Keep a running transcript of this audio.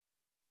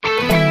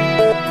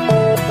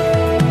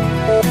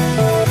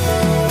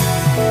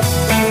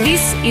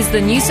is the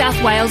New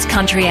South Wales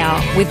Country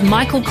Hour with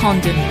Michael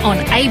Condon on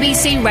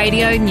ABC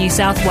Radio New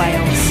South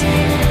Wales.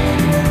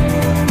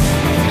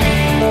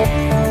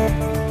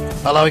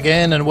 Hello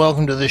again and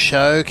welcome to the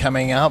show.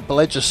 Coming up,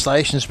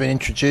 legislation has been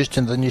introduced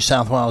into the New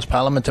South Wales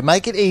Parliament to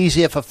make it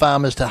easier for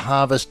farmers to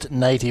harvest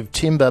native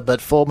timber, but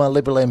former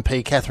Liberal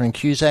MP Catherine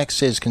Cusack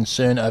says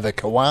concern over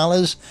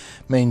koalas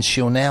means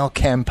she'll now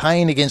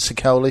campaign against the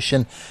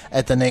coalition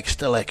at the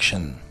next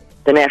election.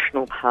 The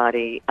National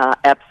Party are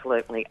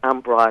absolutely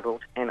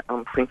unbridled and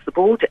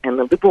unprincipled, and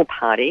the Liberal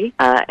Party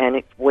and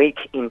its weak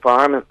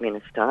Environment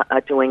Minister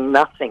are doing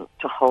nothing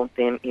to hold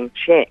them in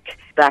check,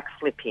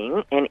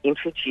 backflipping and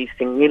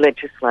introducing new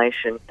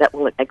legislation that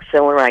will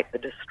accelerate the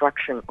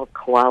destruction of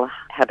koala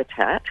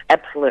habitat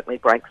absolutely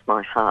breaks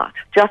my heart.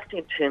 Just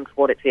in terms of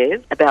what it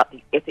says about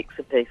the ethics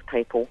of these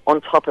people, on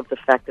top of the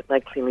fact that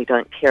they clearly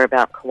don't care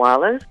about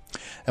koalas.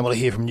 And we'll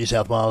hear from New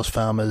South Wales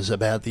farmers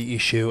about the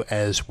issue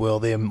as well,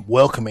 them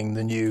welcoming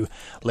the new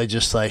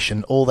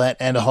legislation. All that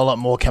and a whole lot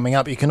more coming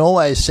up. You can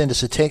always send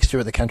us a text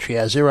here at the Country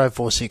Hour,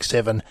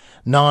 0467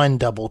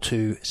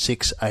 922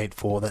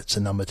 684. That's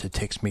the number to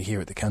text me here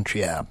at the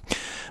Country Hour.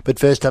 But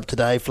first up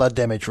today, flood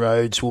damaged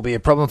roads will be a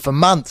problem for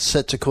months.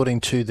 That's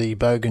according to the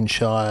Bogan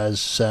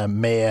Shire's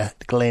Mayor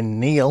Glenn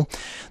Neal.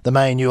 The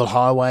main Newell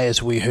Highway,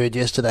 as we heard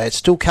yesterday, it's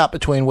still cut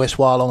between West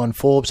Wyalong and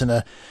Forbes,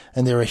 and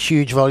there are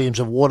huge volumes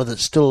of water that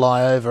still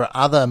lie over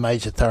other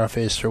major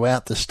thoroughfares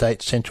throughout the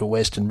state's Central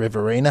West and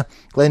Riverina.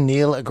 Glenn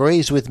Neal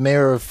agrees with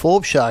Mayor of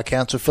Forbes Shire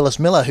Council Phyllis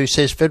Miller, who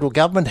says federal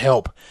government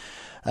help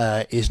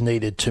is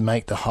needed to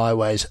make the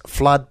highways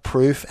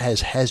flood-proof,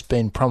 as has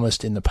been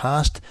promised in the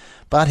past.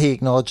 But he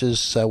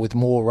acknowledges with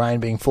more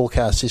rain being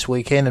forecast this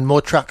weekend and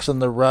more trucks on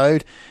the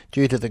road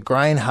due to the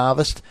grain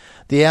harvest,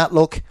 the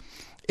outlook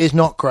is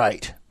not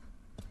great.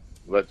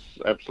 That's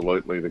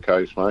absolutely the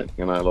case, mate.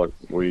 You know, like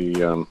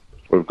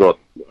we've got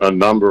a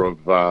number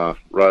of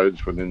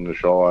roads within the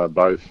Shire,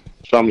 both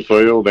some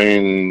sealed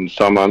and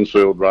some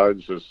unsealed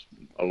roads.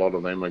 A lot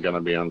of them are going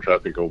to be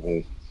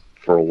untrafficable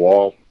for a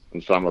while,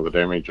 and some of the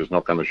damage is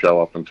not going to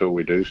show up until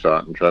we do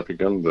start traffic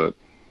them. But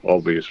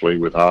obviously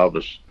with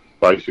harvest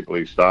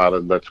basically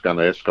started, that's going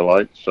to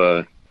escalate.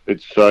 So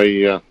it's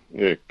going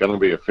to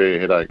be a fair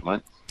headache,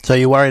 mate. So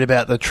you're worried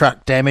about the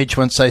truck damage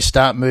once they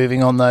start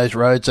moving on those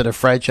roads that are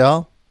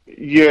fragile?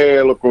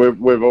 Yeah, look, we're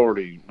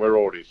already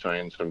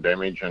seeing some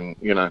damage, and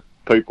you know,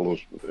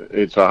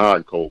 it's a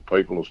hard call.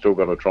 People have still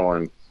got to try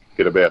and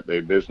get about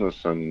their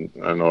business, and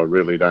I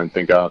really don't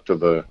think after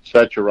the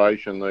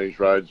saturation these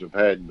roads have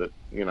had that,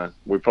 you know,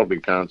 we probably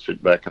can't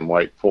sit back and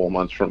wait 4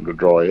 months for them to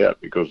dry out,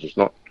 because it's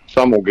not.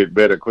 Some will get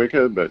better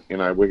quicker, but, you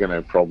know, we're going to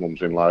have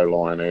problems in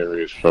low-lying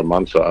areas for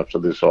months after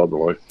this, I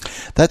believe.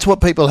 That's what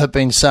people have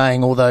been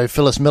saying, although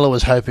Phyllis Miller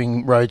was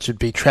hoping roads would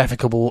be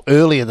trafficable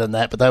earlier than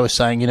that, but they were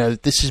saying, you know,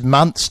 this is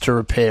months to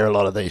repair a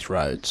lot of these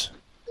roads.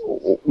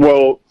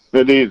 Well,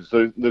 it is.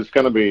 There's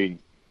going to be,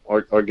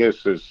 I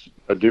guess there's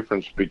a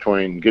difference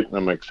between getting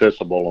them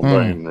accessible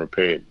and being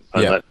repaired.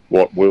 And that's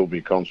what we'll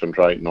be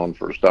concentrating on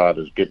for a start,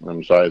 is getting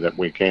them so that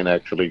we can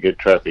actually get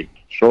traffic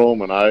through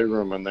them and over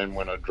them, and then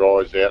when it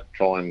dries out,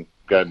 try and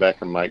go back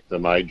and make the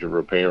major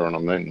repair on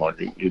them then. Like,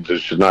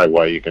 there's just no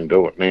way you can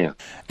do it now.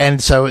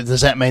 And so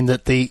does that mean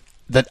that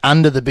that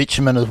under the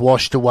bitumen is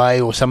washed away,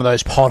 or some of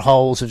those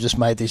potholes have just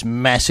made these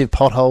massive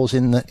potholes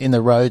in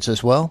the roads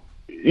as well?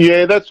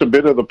 Yeah, that's a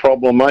bit of the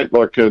problem, mate.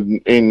 Like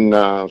in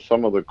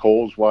some of the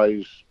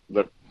causeways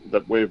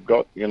that we've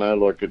got, you know,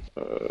 like it's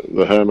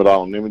the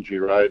Hermidale and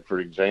Nimijie Road, for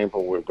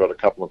example, we've got a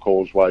couple of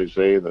causeways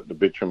there that the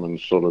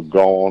bitumen's sort of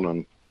gone,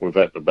 and we've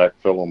had to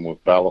backfill them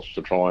with ballast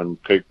to try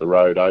and keep the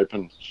road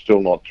open.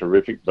 Still not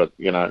terrific, but,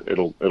 you know,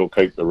 it'll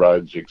keep the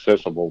roads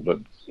accessible. But,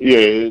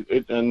 yeah,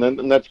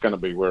 and that's going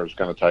to be where it's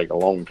going to take a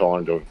long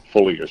time to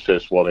fully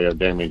assess what our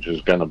damage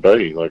is going to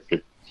be.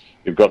 Like,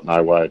 you've got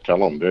no way of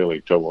telling,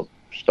 really, till it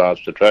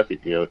starts to traffic.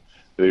 Yeah,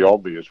 the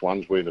obvious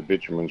ones where the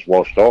bitumen's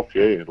washed off,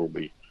 it'll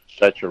be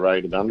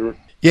saturated under it.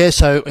 Yeah,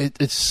 so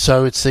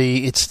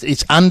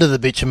it's under the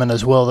bitumen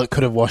as well that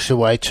could have washed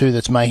away too.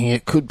 That's making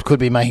it could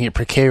be making it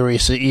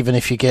precarious, even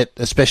if you get,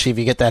 especially if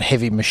you get that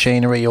heavy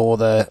machinery or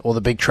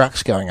the big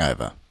trucks going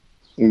over.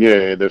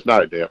 Yeah, there's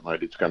no doubt,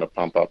 mate. It's going to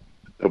pump up.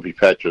 There'll be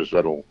patches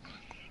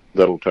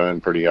that'll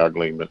turn pretty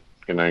ugly, but,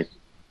 you know,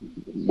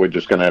 we're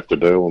just going to have to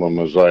deal with them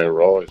as they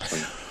arise.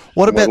 And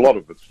what about a lot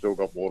of it's still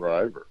got water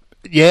over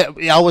it?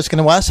 Yeah, I was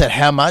going to ask that.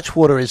 How much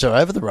water is there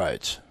over the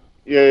roads?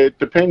 Yeah, it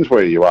depends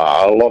where you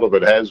are. A lot of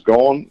it has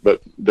gone,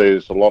 but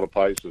there's a lot of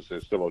places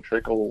there's still a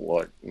trickle.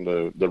 Like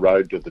the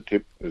road to the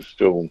tip is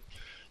still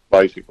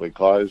basically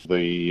closed.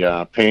 The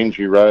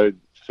Pangie Road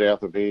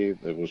south of here,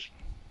 there was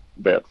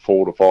about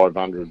 400 to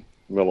 500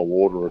 mil of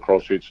water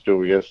across it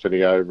still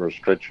yesterday over a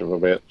stretch of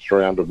about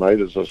 300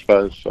 metres, I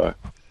suppose. So,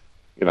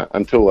 you know,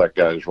 until that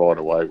goes right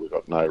away, we've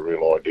got no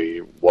real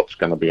idea what's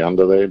going to be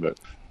under there. But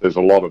there's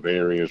a lot of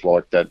areas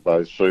like that,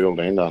 both sealed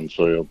and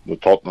unsealed. The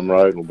Tottenham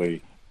Road will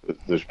be.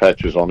 There's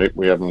patches on it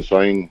we haven't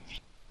seen.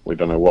 We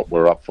don't know what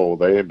we're up for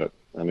there,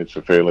 and it's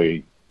a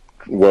fairly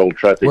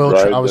well-trafficked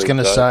road. I was going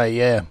to say,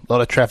 a lot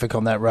of traffic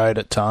on that road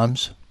at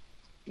times.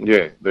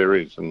 Yeah, there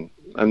is, and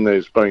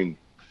there's been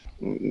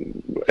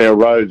our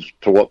roads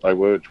to what they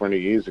were 20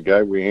 years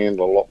ago. We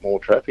handle a lot more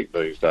traffic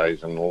these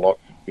days, and a lot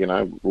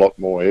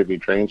more heavy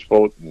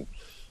transport, and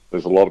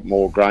there's a lot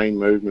more grain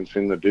movements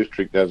in the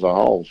district as a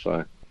whole.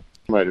 So,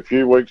 mate, a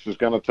few weeks is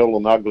going to tell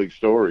an ugly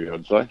story,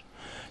 I'd say.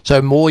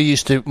 So more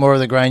of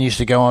the grain used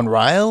to go on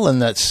rail,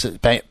 and that's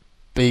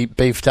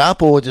beefed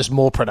up, or just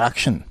more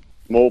production?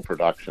 More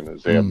production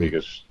is our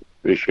biggest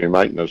issue,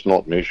 mate, and it's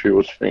not an issue.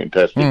 It's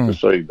fantastic to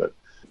see, but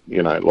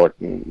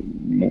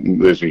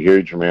there's a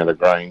huge amount of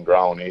grain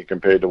grown here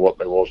compared to what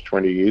there was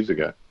 20 years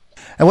ago.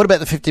 And what about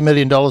the $50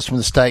 million from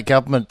the state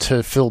government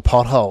to fill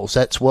potholes?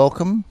 That's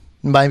welcome.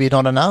 Maybe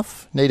not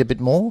enough. Need a bit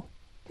more.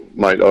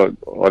 Mate,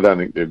 I don't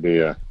think there'd be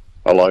a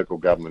local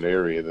government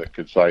area that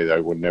could say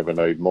they would never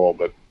need more,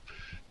 but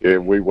yeah,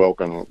 we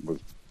welcome it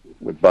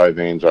with both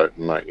hands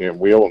open, mate. Yeah,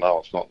 we all know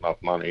it's not enough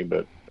money,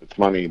 but it's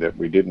money that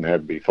we didn't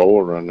have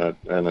before, and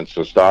it's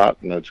a start,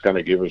 and it's going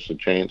to give us a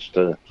chance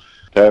to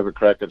have a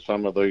crack at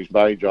some of these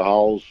major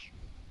holes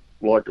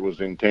like it was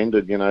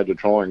intended, to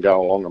try and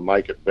go along and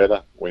make it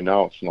better. We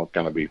know it's not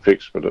going to be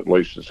fixed, but at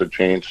least it's a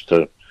chance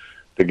to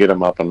get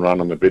them up and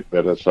running a bit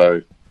better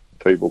so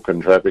people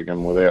can traffic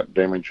them without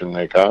damaging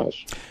their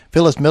cars.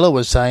 Phyllis Miller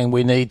was saying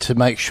we need to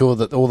make sure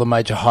that all the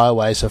major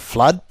highways are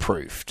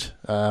flood-proofed.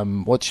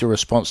 What's your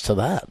response to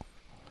that?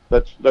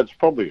 That's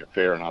probably a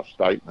fair enough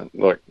statement.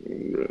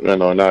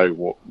 And I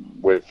know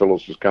where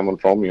Phyllis is coming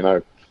from.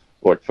 Like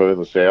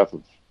further south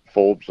of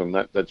Forbes, and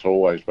that's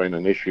always been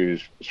an issue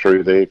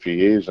through there for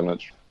years, and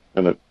it's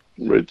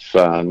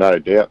no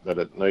doubt that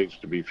it needs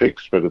to be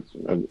fixed. But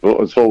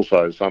it's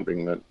also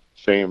something that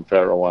Sam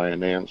Faraway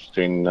announced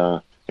in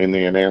the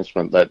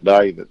announcement that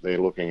day, that they're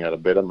looking at a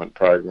betterment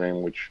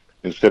program, which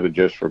instead of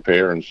just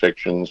repairing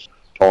sections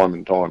time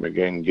and time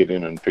again, get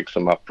in and fix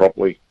them up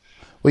properly.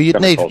 Well,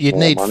 you'd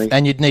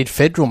need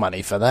federal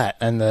money for that,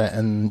 and a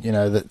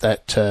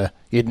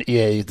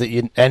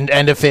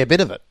fair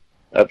bit of it.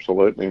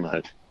 Absolutely,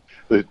 mate.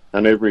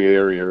 And every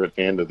area at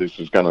the end of this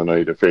is going to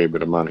need a fair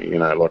bit of money.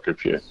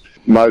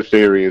 Most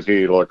areas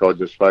here, like I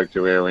just spoke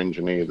to our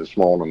engineer this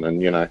morning,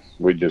 and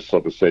we just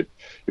sort of said,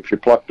 if you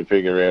plucked a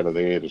figure out of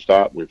the air to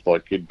start with,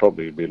 you'd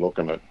probably be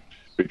looking at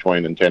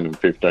between $10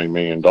 and $15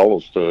 million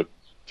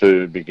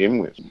to begin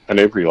with, and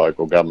every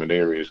local government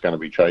area is going to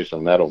be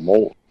chasing that or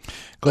more.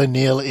 Glenn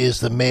Neal is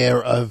the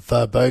Mayor of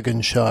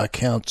Bogan Shire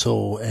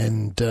Council,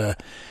 and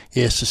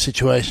yes, the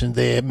situation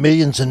there,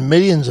 millions and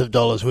millions of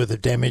dollars worth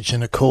of damage,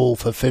 and a call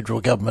for federal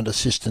government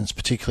assistance,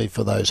 particularly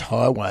for those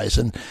highways.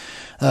 And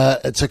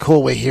it's a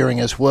call we're hearing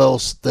as well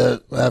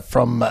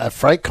from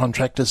freight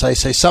contractors. They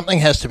say something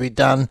has to be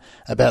done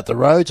about the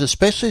roads,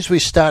 especially as we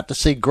start to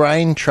see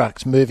grain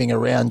trucks moving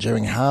around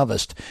during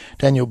harvest.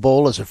 Daniel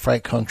Ball is a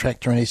freight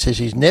contractor, and he says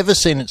he's never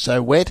seen it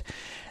so wet.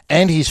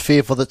 And he's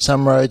fearful that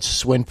some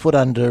roads, when put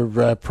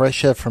under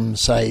pressure from,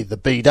 say, the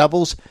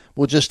B-doubles,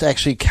 will just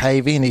actually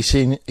cave in. He's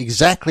seen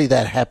exactly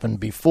that happen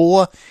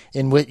before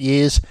in wet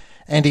years,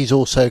 and he's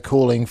also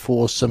calling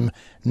for some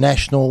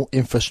national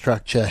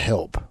infrastructure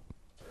help.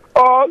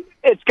 Oh,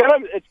 it's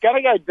gonna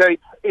go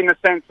deep in the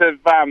sense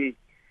of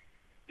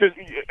just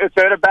it's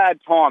at a bad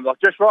time.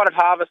 Just right at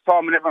harvest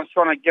time, when everyone's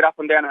trying to get up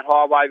and down that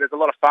highway, there's a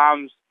lot of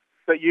farms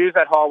that use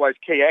that highway as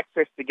key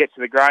access to get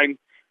to the grain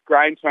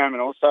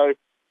terminal. So.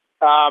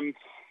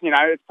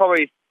 It's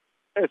probably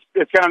it's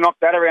going to knock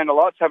that around a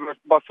lot. So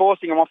by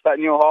forcing them off that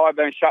new highway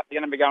being shut, they're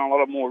going to be going on a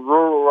lot of more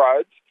rural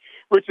roads,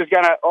 which is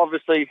going to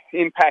obviously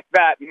impact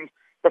that. And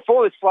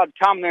before this flood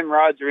come, them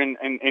roads are in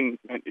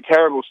a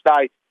terrible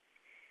state,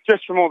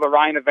 just from all the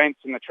rain events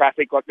and the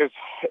traffic. I've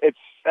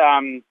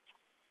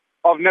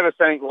never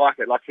seen it like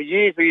it. For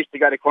years, we used to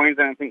go to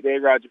Queensland and think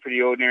their roads are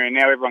pretty ordinary, and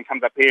now everyone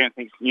comes up here and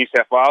thinks New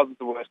South Wales is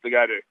the worst to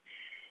go to.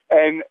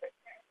 And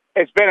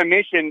it's been a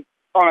mission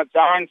on its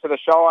own for the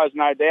Shires,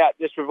 no doubt,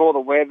 just with all the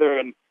weather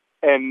and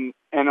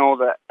all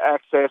the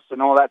access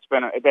and all that's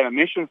been a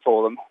mission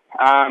for them.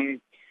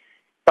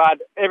 But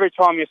every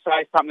time you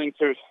say something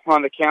to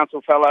one of the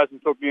council fellows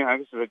and talk,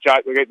 this is a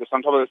joke, we get this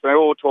on top of this, they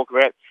all talk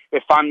about their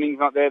funding's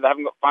not there, they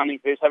haven't got funding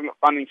for this, haven't got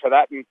funding for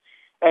that,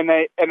 and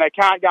they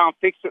can't go and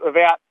fix it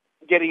without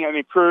getting it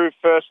approved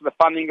first for the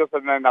funding, and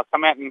then they'll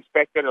come out and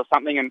inspect it or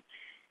something, and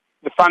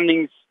the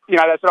funding's, they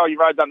said, your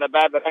roads aren't that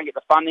bad, they don't get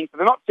the funding. So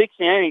they're not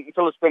fixing anything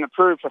until it's been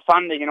approved for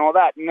funding and all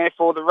that. And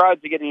therefore, the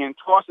roads are getting in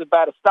twice as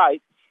bad a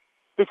state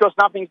because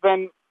nothing's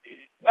been,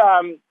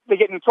 they're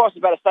getting in twice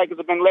as bad a state because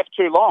they've been left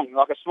too long.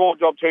 Like a small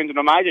job turns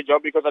into a major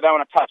job because they don't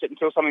want to touch it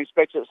until someone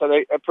inspects it so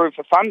they approve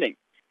for funding.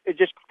 It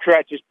just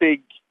creates this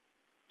big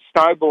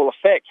snowball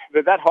effect.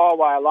 But that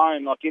highway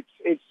alone,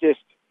 it's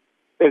just,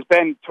 there's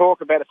been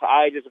talk about it for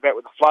ages about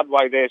with the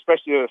floodway there,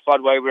 especially with the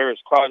floodway where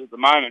it's closed at the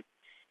moment.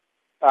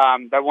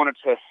 They wanted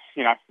to,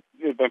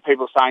 there's been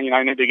people saying,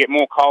 need to get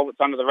more culverts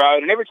under the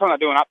road. And every time they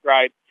do an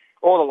upgrade,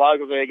 all the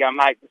locals there go,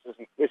 mate, this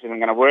isn't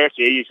going to work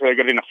here. You sort of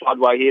got in a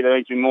floodway here, there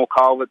needs to be more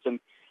culverts. And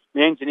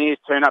the engineers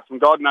turn up from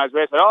God knows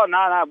where, say, oh,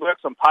 no, it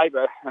works on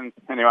paper. And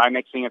anyway,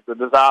 next thing it's a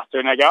disaster.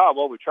 And they go, oh,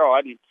 well, we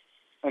tried. And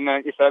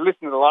if they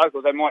listen to the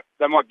locals,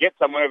 they might get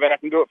somewhere where they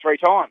can do it 3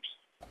 times.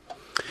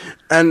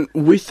 And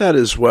with that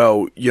as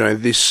well,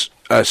 this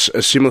a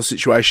similar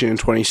situation in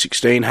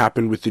 2016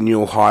 happened with the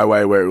Newell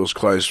Highway, where it was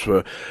closed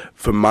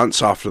for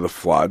months after the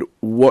flood.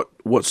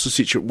 What's the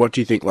situation? What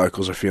do you think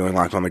locals are feeling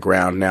like on the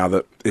ground now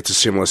that it's a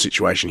similar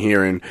situation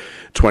here in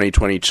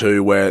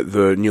 2022, where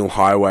the Newell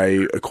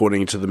Highway,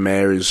 according to the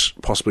mayor, is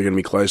possibly going to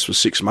be closed for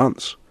 6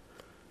 months?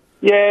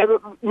 Yeah,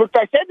 look,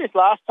 they said this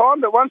last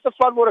time, but once the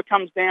floodwater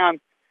comes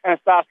down and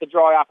it starts to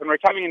dry up, and we're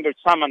coming into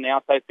summer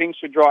now, so things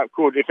should dry up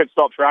good if it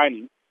stops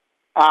raining.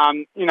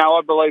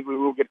 I believe we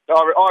will get.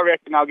 I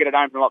reckon they'll get it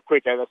open a lot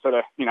quicker. They sort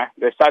of,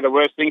 they say the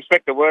worst thing,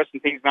 expect the worst,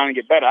 and things can only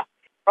get better.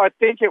 I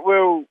think it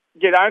will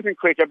get open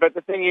quicker, but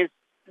the thing is,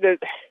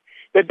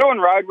 they're doing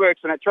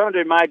roadworks and they're trying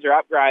to do major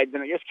upgrades,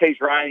 and it just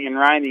keeps raining and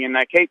raining, and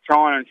they keep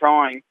trying and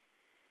trying.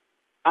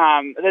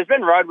 There's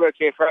been roadwork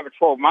here for over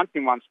 12 months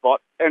in one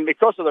spot, and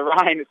because of the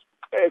rain,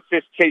 it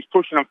just keeps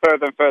pushing them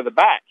further and further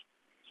back.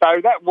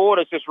 So that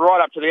water's just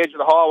right up to the edge of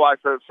the highway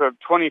for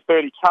 20,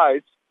 30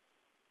 k's.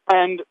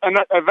 And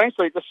that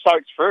eventually it just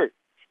soaks through,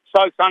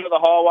 soaks under the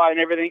highway and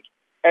everything,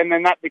 and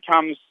then that makes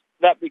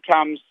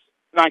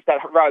that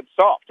road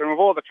soft. And with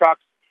all the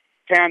trucks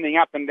pounding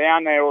up and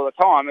down there all the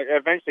time, it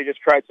eventually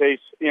just creates these,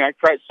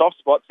 creates soft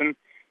spots. And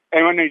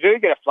when you do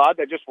get a flood,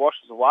 it just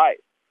washes away.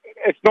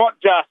 It's not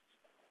just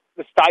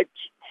the state's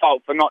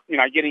fault for not,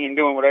 getting and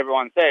doing what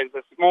everyone says.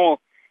 It's more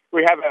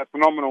we have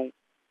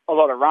a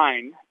lot of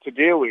rain to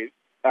deal with,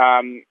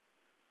 and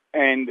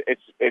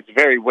it's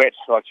very wet.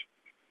 Like,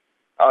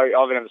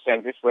 I've never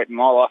seen this wet in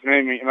my life.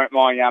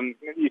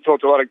 You talk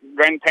to a lot of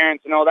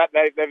grandparents and all that.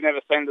 They've never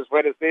seen it as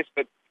wet as this.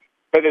 But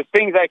there's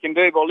things they can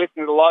do by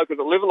listening to the locals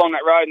that live along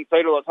that road and see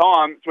it all the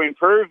time to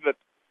improve it.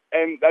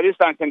 And they just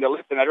don't tend to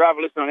listen. They'd rather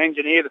listen to an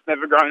engineer that's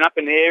never grown up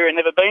in the area,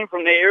 never been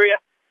from the area.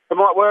 It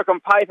might work on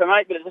paper,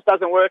 mate, but it just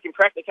doesn't work in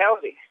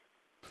practicality.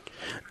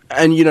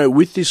 And,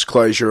 with this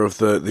closure of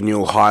the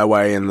Newell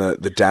Highway and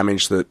the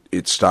damage that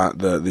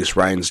this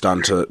rain's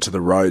done to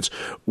the roads,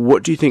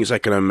 what do you think is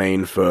that going to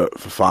mean for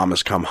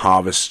farmers come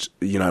harvest,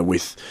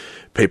 with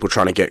people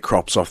trying to get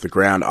crops off the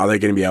ground? Are they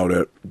going to be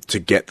able to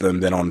get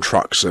them then on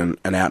trucks and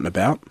out and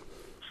about?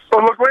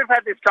 Well, look, we've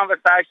had this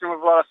conversation with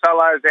a lot of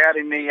solos out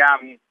in the,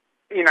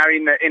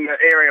 in the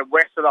area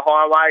west of the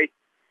highway,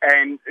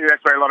 and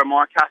that's where a lot of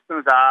my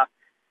customers are.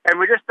 And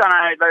we just don't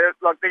know,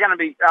 they're going to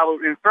be able,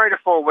 in 3 to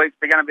 4 weeks,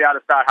 they're going to be able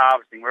to start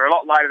harvesting. We're a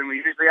lot later than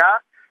we usually are,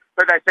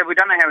 but they said we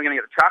don't know how we're going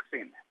to get the trucks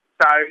in.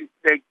 So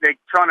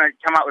they're trying to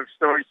come up with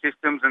storage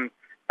systems and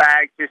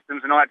bag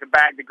systems and all that to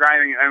bag the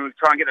grain, and we'll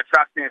try and get the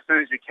trucks in as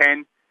soon as we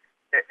can.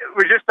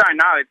 We just don't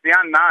know. It's the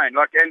unknown.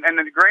 And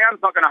the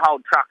ground's not going to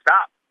hold trucks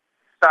up.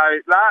 So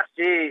last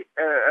year,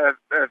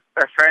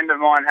 a friend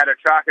of mine had a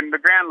truck, and the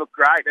ground looked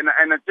great, and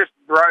it just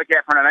broke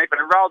out from underneath,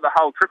 but it rolled the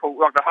whole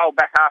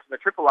back half of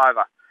the triple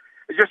over.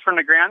 Just from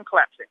the ground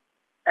collapsing,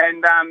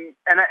 and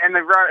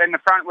the road in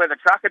the front where the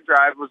truck had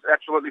drove was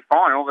absolutely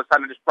fine. All of a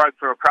sudden, it just broke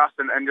through a crust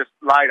and just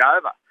laid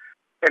over.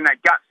 And that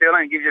gut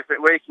feeling gives you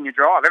that where can you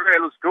drive? Everything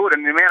looks good,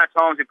 and the amount of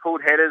times we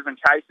pulled headers and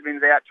chaser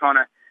bins out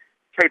trying to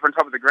keep on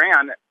top of the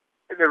ground,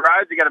 the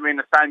roads are going to be in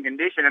the same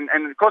condition.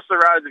 And because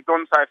the roads have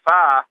gone so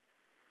far,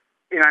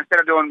 instead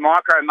of doing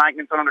micro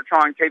maintenance on them to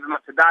try and keep them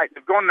up to date,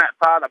 they've gone that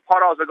far. The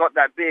potholes have got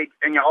that big,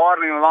 and you're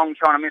idling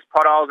along trying to miss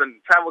potholes, and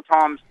travel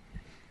times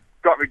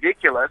got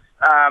ridiculous.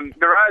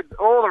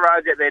 All the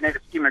roads out there need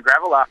to skim the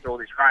gravel after all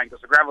this rain, because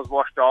the gravel's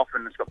washed off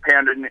and it's got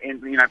pounded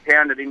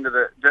into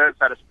the dirt,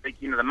 so to speak,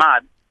 into the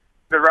mud.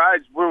 The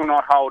roads will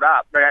not hold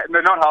up. They're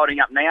not holding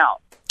up now.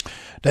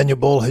 Daniel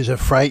Ball, who's a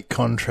freight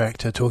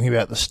contractor, talking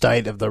about the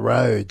state of the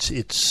roads.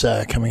 It's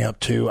coming up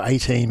to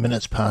 18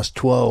 minutes past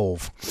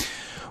 12.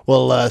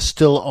 Well,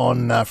 still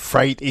on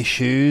freight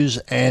issues,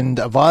 and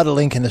a vital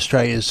link in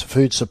Australia's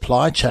food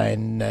supply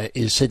chain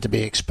is said to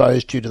be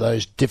exposed due to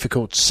those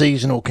difficult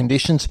seasonal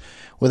conditions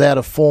without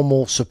a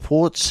formal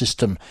support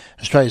system.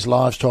 Australia's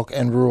Livestock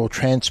and Rural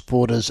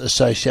Transporters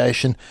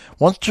Association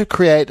wants to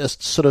create a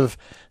sort of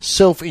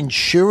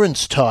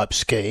self-insurance type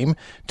scheme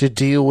to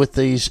deal with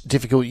these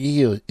difficult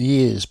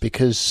years,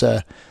 because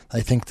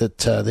they think that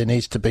there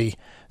needs to be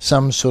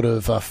some sort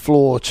of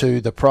floor to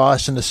the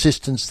price and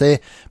assistance there.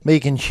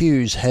 Megan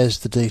Hughes has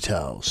the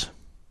details.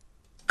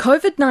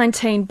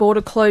 COVID-19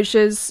 border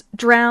closures,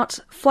 drought,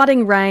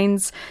 flooding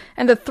rains,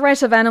 and the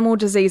threat of animal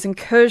disease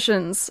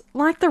incursions.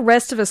 Like the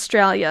rest of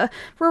Australia,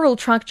 rural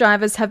truck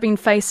drivers have been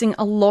facing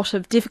a lot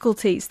of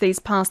difficulties these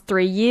past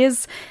 3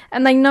 years,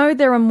 and they know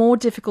there are more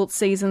difficult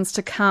seasons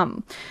to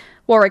come.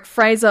 Warwick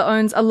Fraser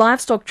owns a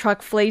livestock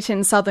truck fleet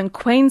in southern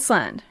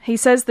Queensland. He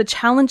says the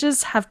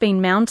challenges have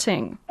been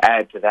mounting.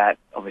 Add to that,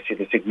 obviously,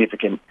 the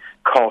significant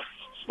cost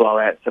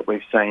blowouts that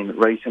we've seen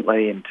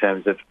recently in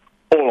terms of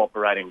all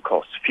operating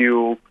costs,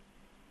 fuel,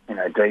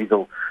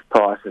 diesel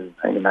prices,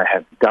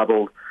 have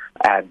doubled.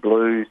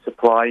 AdBlue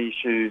supply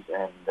issues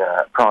and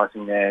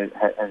pricing there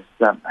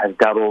has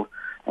doubled,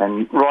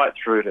 and right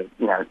through to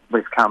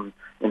we've come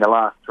in the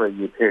last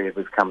 3-year period.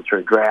 We've come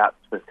through droughts,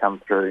 we've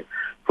come through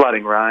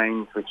flooding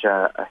rains, which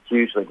are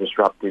hugely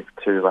disruptive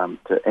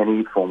to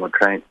any form of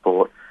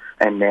transport,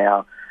 and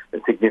now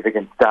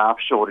significant staff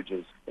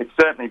shortages. It's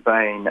certainly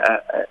been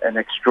an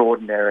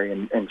extraordinary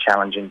and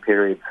challenging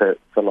period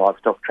for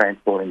livestock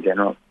transport in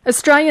general.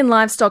 Australian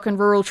Livestock and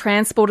Rural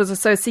Transporters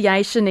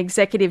Association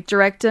Executive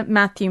Director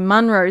Matthew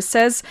Munro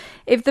says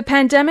if the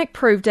pandemic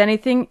proved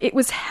anything, it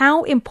was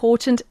how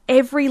important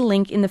every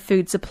link in the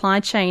food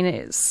supply chain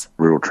is.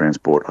 Rural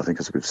transport, I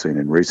think as we've seen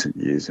in recent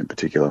years in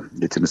particular,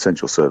 it's an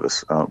essential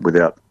service.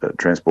 Without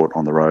transport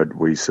on the road,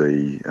 we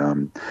see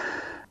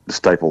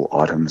staple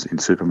items in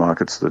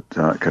supermarkets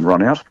that can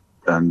run out,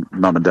 and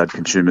mum and dad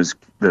consumers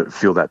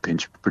feel that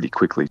pinch pretty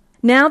quickly.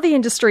 Now the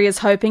industry is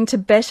hoping to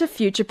better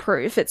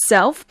future-proof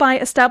itself by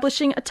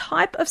establishing a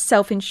type of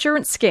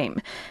self-insurance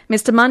scheme.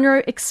 Mr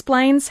Munro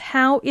explains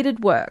how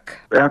it'd work.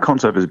 Our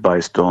concept is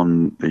based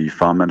on the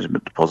farm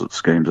management deposit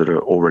schemes that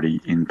are already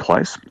in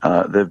place.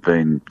 They've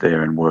been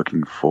there and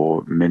working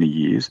for many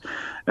years,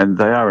 and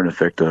they are in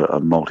effect a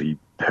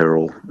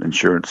multi-peril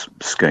insurance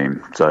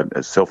scheme, so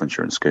a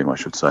self-insurance scheme, I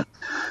should say.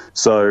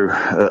 So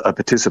a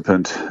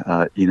participant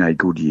in a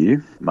good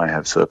year may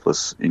have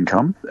surplus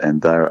income,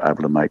 and they're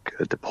able to make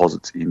deposits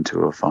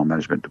into a farm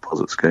management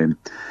deposit scheme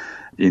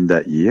in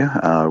that year,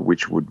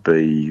 which would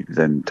be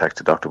then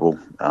tax deductible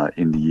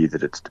in the year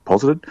that it's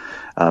deposited,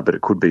 but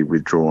it could be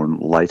withdrawn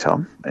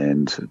later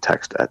and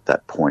taxed at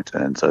that point.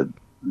 And so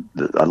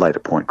a later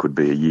point could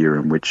be a year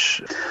in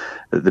which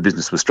the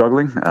business was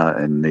struggling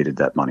and needed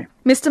that money.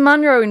 Mr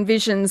Munro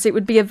envisions it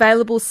would be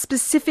available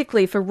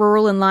specifically for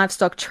rural and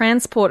livestock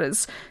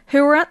transporters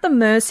who are at the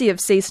mercy of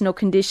seasonal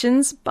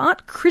conditions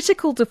but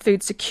critical to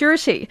food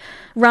security,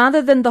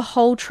 rather than the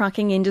whole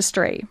trucking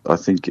industry. I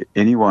think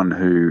anyone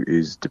who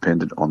is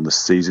dependent on the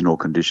seasonal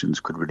conditions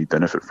could really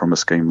benefit from a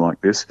scheme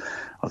like this.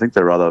 I think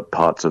there are other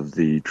parts of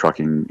the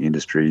trucking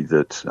industry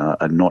that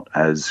are not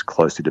as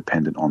closely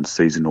dependent on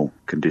seasonal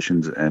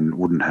conditions and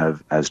wouldn't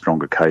have as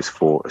strong a case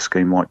for a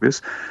scheme like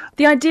this.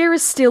 The idea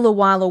is still a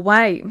while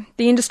away.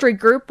 The industry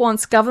group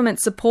wants government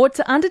support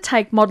to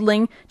undertake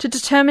modelling to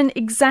determine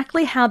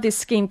exactly how this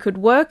scheme could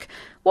work,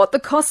 what the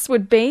costs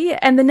would be,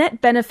 and the net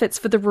benefits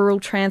for the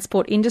rural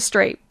transport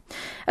industry.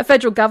 A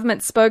federal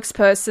government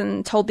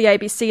spokesperson told the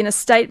ABC in a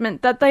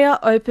statement that they are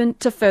open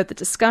to further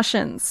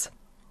discussions.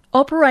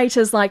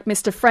 Operators like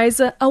Mr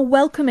Fraser are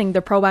welcoming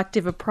the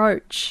proactive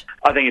approach.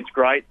 I think it's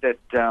great that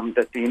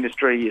the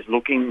industry is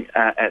looking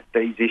at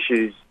these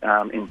issues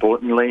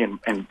importantly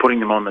and putting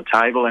them on the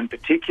table, and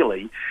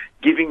particularly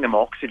giving them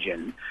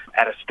oxygen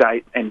at a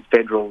state and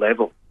federal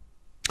level.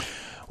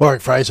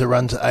 Warwick Fraser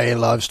runs a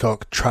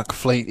livestock truck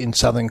fleet in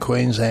southern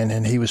Queensland,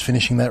 and he was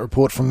finishing that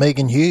report from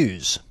Megan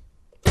Hughes.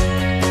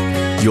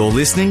 You're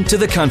listening to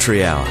The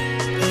Country Hour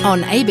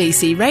on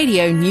ABC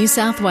Radio New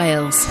South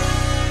Wales.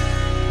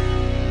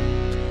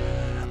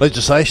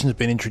 Legislation has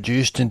been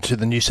introduced into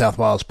the New South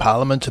Wales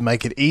Parliament to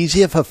make it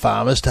easier for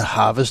farmers to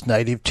harvest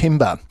native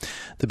timber.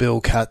 The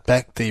bill cut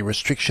back the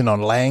restriction on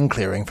land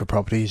clearing for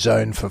property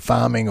zoned for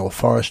farming or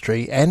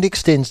forestry and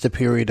extends the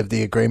period of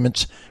the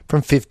agreements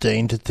from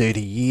 15 to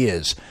 30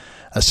 years.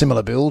 A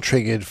similar bill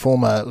triggered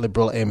former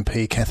Liberal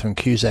MP Catherine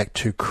Cusack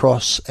to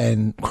cross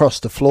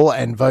the floor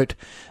and vote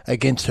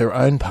against her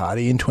own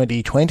party in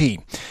 2020.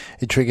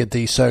 It triggered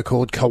the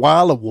so-called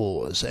Koala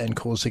Wars and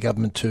caused the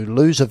government to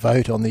lose a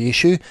vote on the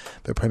issue,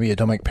 but Premier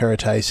Dominic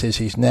Perrottet says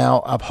he's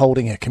now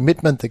upholding a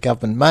commitment the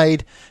government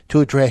made to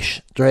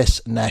address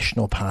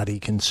National Party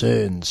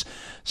concerns.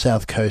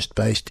 South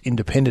Coast-based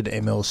independent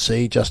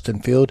MLC Justin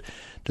Field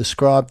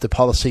described the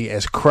policy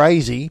as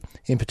crazy,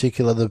 in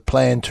particular the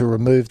plan to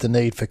remove the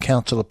need for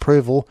council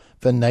approval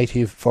for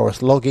native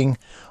forest logging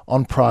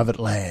on private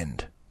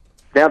land.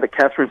 Now that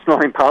Catherine's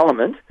not in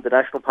Parliament, the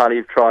National Party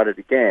have tried it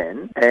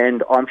again,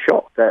 and I'm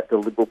shocked that the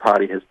Liberal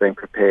Party has been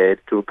prepared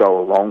to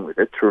go along with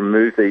it to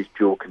remove these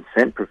dual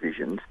consent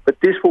provisions. But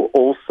this will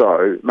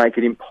also make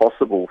it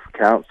impossible for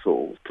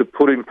councils to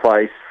put in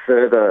place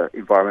further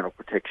environmental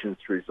protections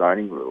through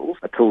zoning rules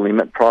to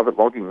limit private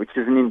logging, which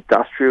is an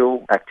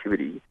industrial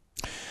activity.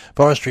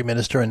 Forestry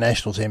Minister and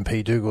Nationals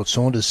MP Dougal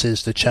Saunders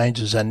says the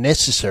changes are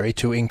necessary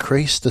to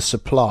increase the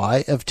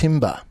supply of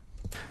timber.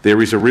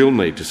 There is a real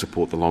need to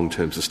support the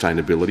long-term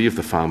sustainability of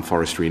the farm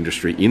forestry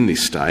industry in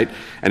this state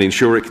and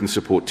ensure it can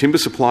support timber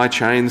supply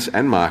chains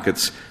and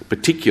markets,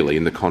 particularly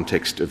in the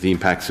context of the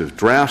impacts of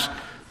drought,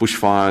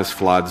 bushfires,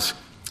 floods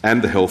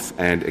and the health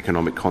and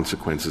economic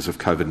consequences of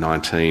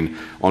COVID-19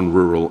 on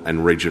rural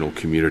and regional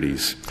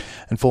communities.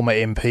 And former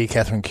MP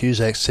Catherine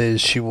Cusack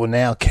says she will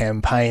now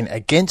campaign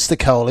against the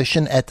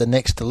coalition at the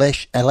next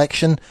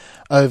election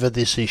over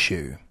this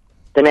issue.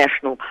 The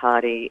National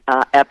Party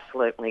are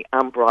absolutely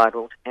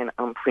unbridled and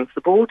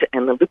unprincipled,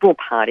 and the Liberal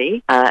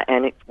Party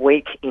and its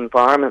weak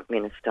Environment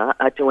Minister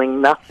are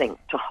doing nothing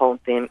to hold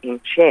them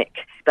in check,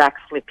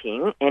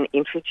 backflipping and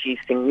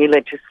introducing new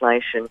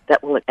legislation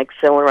that will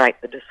accelerate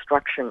the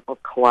destruction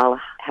of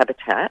koala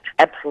habitat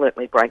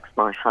absolutely breaks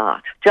my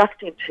heart. Just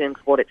in terms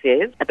of what it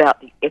says about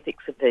the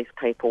ethics of these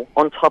people,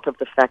 on top of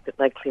the fact that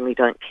they clearly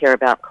don't care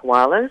about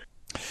koalas.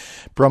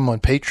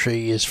 Bronwyn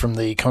Petrie is from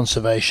the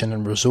Conservation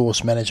and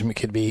Resource Management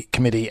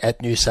Committee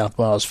at New South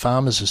Wales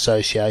Farmers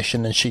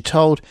Association, and she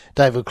told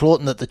David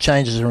Claughton that the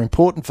changes are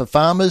important for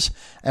farmers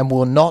and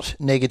will not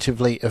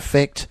negatively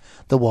affect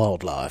the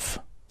wildlife.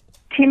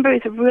 Timber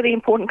is a really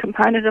important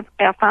component of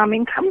our farm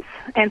incomes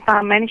and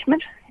farm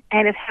management,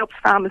 and it helps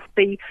farmers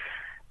be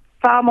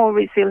far more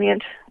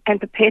resilient and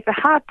prepared for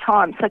hard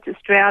times such as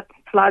drought,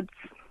 floods,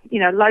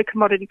 low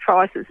commodity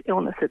prices,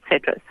 illness,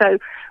 etc. So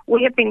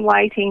we have been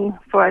waiting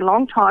for a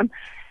long time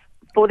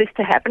for this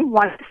to happen.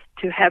 One is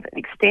to have an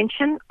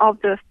extension of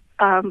the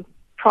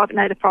private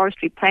native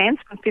forestry plans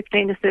from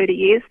 15 to 30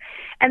 years,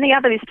 and the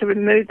other is to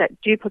remove that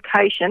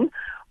duplication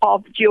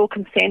of dual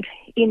consent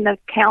in the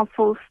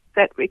councils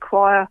that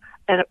require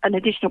an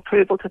additional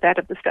approval to that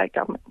of the state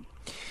government.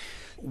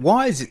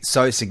 Why is it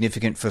so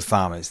significant for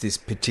farmers, this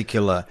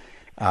particular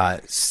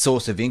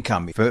source of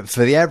income? For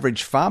the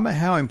average farmer,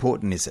 how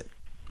important is it?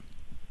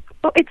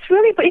 Well, it's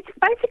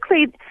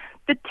basically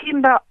the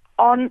timber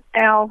on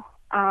our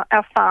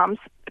farms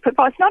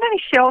provides not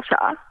only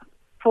shelter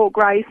for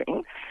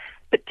grazing,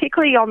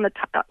 particularly on the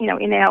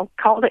in our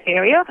colder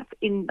area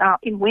in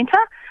winter,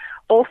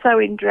 also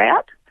in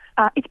drought.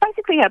 It's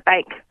basically our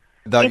bank.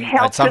 Though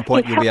at some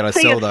point you'll be able to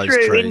sell those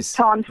trees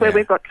in times where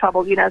we've got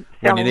trouble,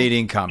 when you need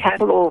income,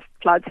 cattle or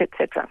floods,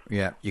 etc.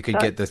 Yeah, you could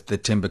get the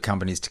timber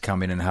companies to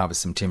come in and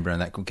harvest some timber,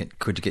 and that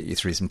could get you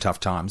through some tough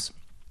times.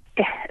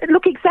 Yeah,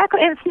 look,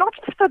 exactly, and it's not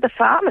just for the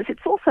farmers;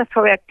 it's also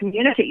for our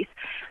communities.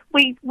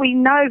 We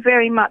know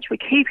very much. We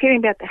keep hearing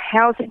about the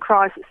housing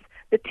crisis,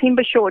 the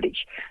timber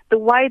shortage, the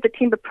way the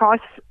timber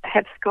prices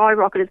have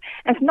skyrocketed.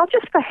 And it's not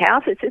just for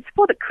houses, it's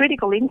for the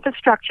critical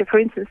infrastructure, for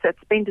instance,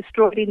 that's been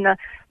destroyed in the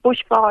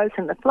bushfires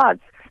and the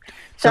floods.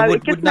 So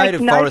would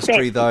native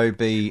forestry, though,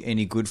 be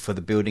any good for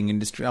the building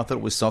industry? I thought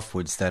it was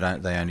softwoods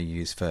that they only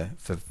use for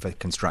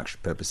construction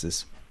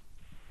purposes.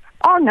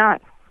 Oh, no.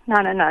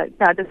 No.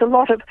 There's a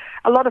lot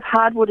of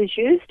hardwood is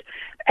used,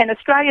 and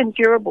Australian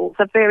durables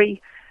are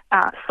very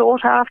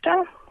sought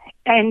after,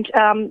 and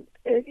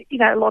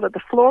a lot of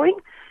the flooring.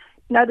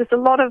 There's a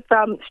lot of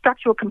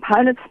structural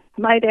components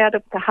made out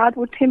of the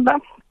hardwood timber,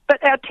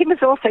 but our timber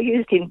is also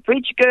used in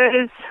bridge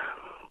girders,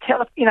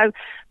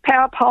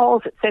 power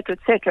poles,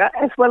 etc.,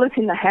 as well as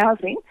in the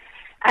housing.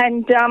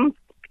 And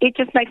it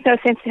just makes no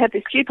sense to have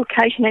this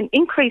duplication and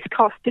increased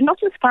cost to not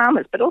just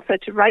farmers but also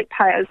to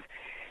ratepayers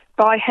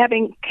by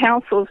having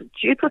councils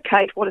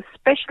duplicate what a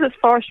specialist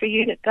forestry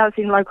unit does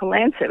in local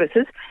land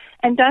services.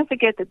 And don't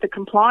forget that the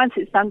compliance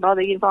is done by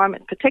the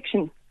Environment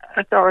Protection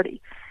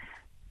Authority.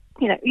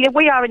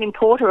 We are an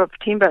importer of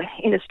timber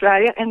in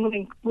Australia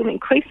and will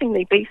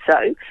increasingly be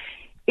so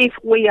if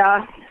we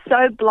are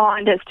so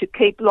blind as to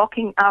keep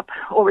locking up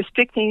or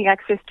restricting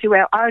access to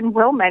our own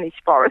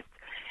well-managed forests,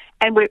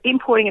 and we're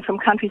importing it from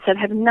countries that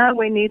have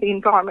nowhere near the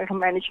environmental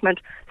management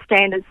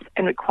standards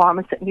and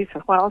requirements that New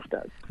South Wales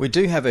does. We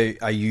do have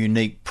a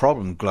unique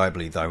problem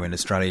globally, though, in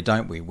Australia,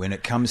 don't we, when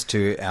it comes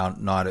to our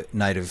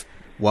native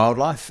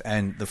wildlife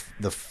and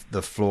the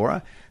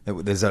flora.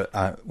 There's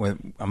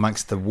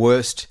amongst the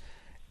worst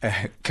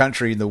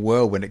country in the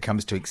world when it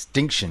comes to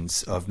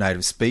extinctions of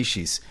native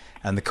species,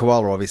 and the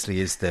koala obviously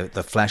is the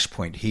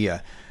flashpoint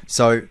here.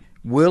 So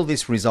will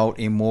this result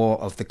in more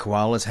of the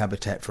koala's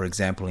habitat, for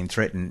example, in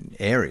threatened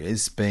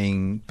areas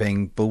being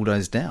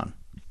bulldozed down?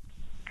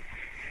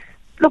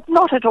 Look,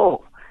 not at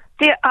all.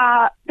 They've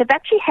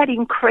actually had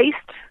increased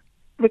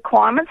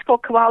requirements for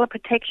koala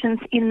protections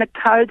in the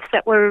codes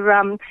that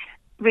were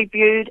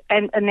reviewed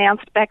and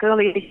announced back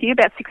earlier this year,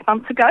 about 6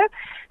 months ago.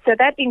 So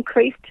that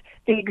increased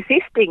the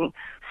existing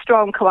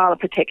strong koala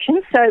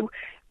protection. So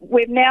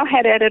we've now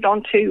had added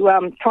onto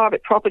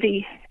private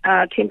property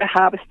timber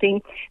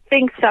harvesting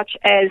things such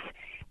as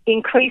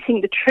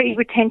increasing the tree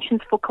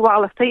retentions for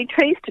koala feed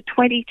trees to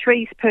 20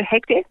 trees per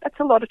hectare. That's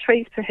a lot of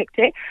trees per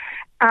hectare.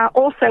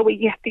 Also,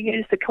 we have to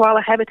use the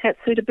koala habitat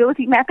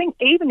suitability mapping,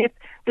 even if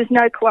there's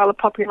no koala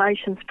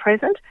populations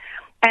present.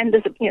 And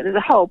there's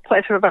a whole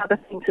plethora of other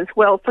things as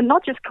well for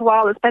not just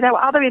koalas, but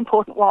our other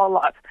important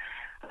wildlife.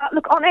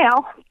 Look, on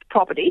our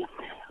property,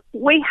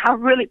 we are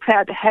really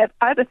proud to have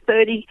over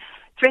 30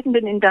 threatened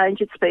and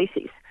endangered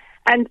species.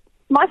 And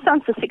my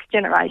son's the 6th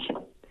generation.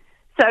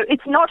 So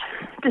it's not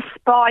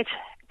despite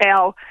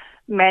our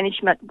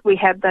management we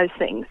have those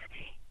things.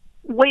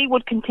 We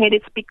would contend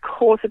it's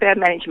because of our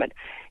management.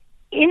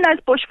 In those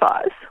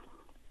bushfires,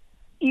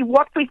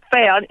 what we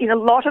found in a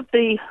lot of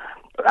the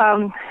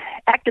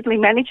actively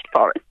managed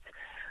forests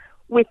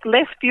with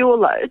less fuel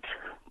loads,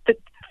 that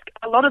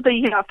a lot of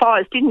the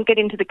fires didn't get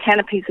into the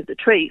canopies of the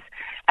trees,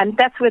 and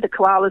that's where the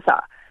koalas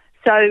are.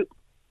 So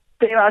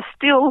there are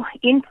still,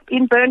 in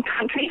burn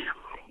country,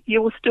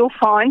 you will still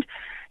find,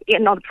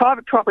 on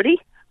private property,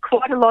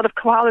 quite a lot of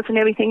koalas and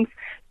everything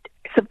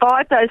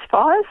survived those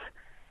fires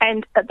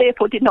and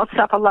therefore did not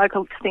suffer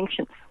local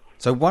extinctions.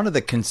 So one of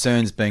the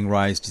concerns being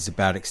raised is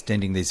about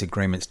extending these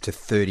agreements to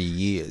 30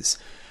 years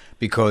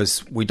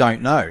because we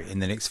don't know in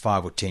the next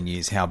 5 or 10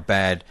 years how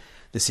bad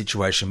the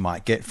situation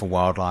might get for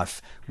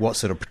wildlife, what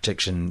sort of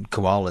protection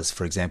koalas,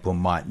 for example,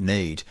 might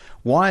need.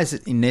 Why is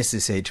it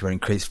necessary to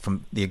increase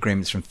from the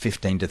agreements from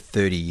 15 to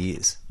 30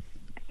 years?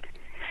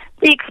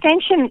 The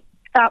extension,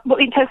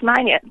 in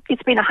Tasmania,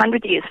 it's been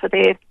 100 years for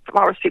their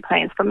forestry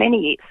plans for many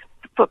years.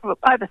 For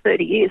over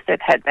 30 years, they've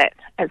had that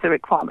as a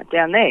requirement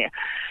down there,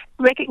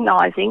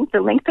 recognising the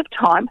length of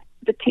time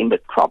the timber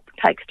crop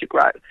takes to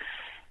grow.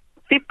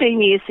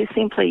 15 years is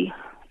simply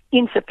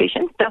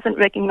insufficient, doesn't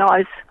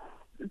recognise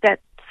that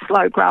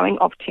slow growing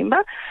of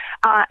timber,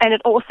 and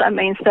it also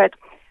means that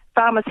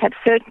farmers have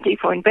certainty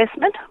for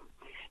investment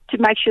to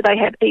make sure they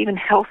have even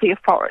healthier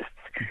forests.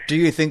 Do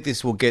you think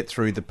this will get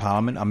through the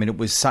Parliament? I mean, it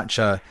was such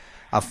a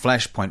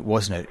flashpoint,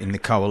 wasn't it, in the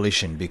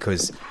coalition,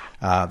 because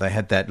they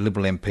had that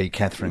Liberal MP,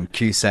 Catherine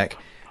Cusack,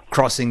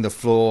 crossing the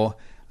floor.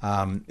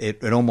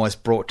 It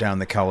almost brought down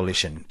the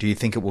coalition. Do you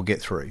think it will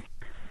get through?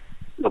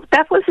 Look,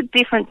 that was a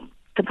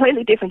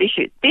completely different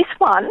issue. This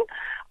one,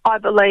 I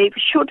believe,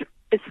 should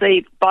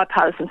receive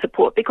bipartisan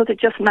support because it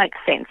just makes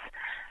sense.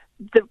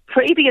 The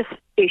previous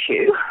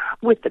issue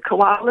with the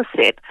koala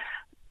set,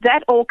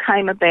 that all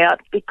came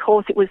about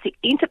because it was the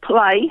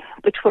interplay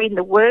between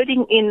the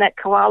wording in that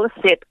koala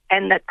set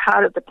and that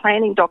part of the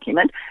planning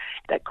document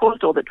that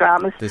caused all the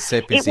dramas. The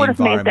SEP is it would have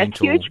meant that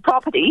huge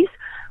properties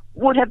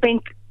would have been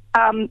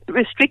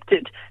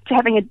restricted to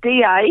having a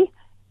DA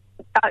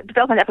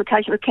development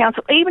application with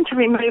council, even to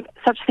remove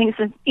such things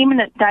as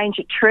imminent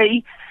danger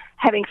tree,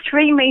 having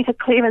 3 metre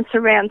clearance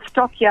around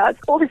stockyards,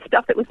 all this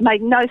stuff that was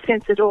made no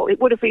sense at all.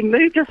 It would have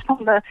removed us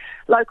from the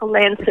local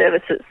land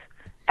services.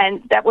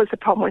 And that was the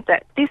problem with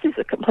that. This is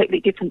a completely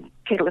different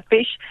kettle of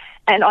fish,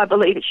 and I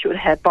believe it should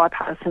have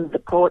bipartisan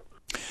support.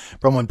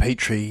 Bronwyn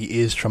Petrie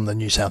is from the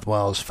New South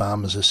Wales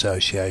Farmers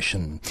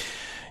Association.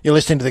 You're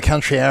listening to The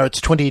Country Hour.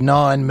 It's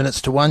 29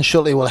 minutes to 1.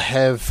 Shortly we'll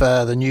have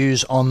the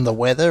news on the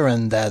weather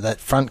and that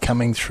front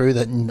coming through,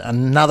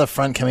 another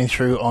front coming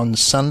through on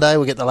Sunday.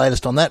 We'll get the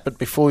latest on that. But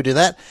before we do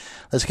that,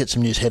 let's get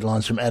some news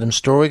headlines from Adam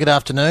Story. Good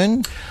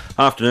afternoon.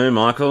 Afternoon,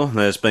 Michael.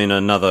 There's been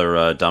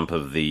another dump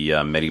of the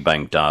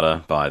Medibank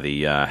data by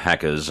the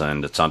hackers,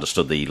 and it's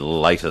understood the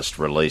latest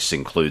release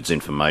includes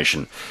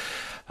information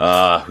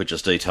which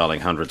is detailing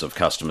hundreds of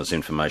customers'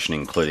 information,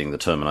 including the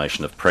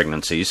termination of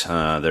pregnancies.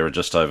 There are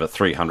just over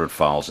 300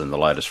 files in the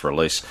latest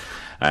release,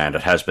 and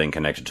it has been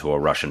connected to a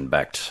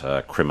Russian-backed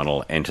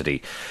criminal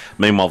entity.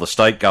 Meanwhile, the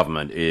state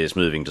government is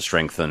moving to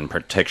strengthen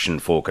protection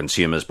for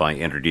consumers by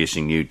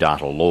introducing new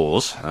data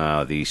laws.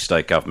 The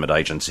state government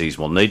agencies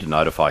will need to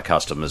notify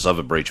customers of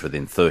a breach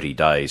within 30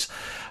 days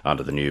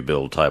under the new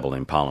bill table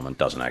in Parliament.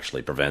 Doesn't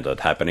actually prevent it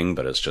happening,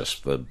 but it's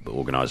just the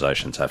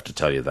organisations have to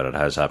tell you that it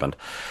has happened.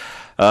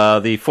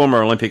 The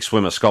former Olympic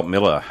swimmer Scott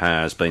Miller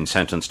has been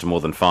sentenced to more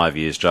than 5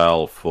 years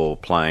jail for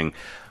playing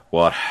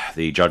what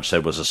the judge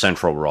said was a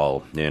central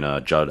role in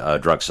a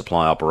drug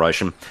supply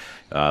operation.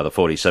 The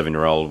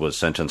 47-year-old was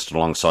sentenced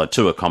alongside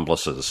 2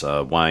 accomplices,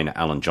 Wayne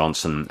Allen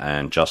Johnson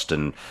and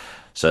Justin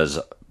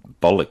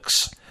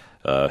Zazbolix,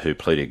 who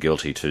pleaded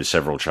guilty to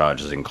several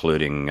charges,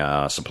 including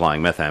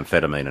supplying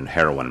methamphetamine and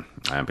heroin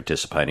and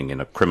participating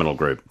in a criminal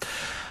group.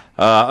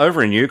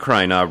 Over in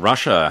Ukraine,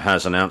 Russia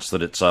has announced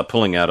that it's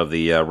pulling out of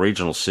the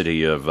regional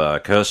city of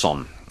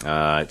Kherson.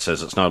 It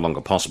says it's no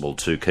longer possible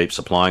to keep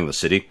supplying the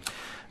city,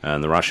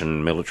 and the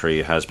Russian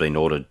military has been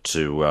ordered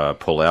to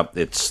pull out.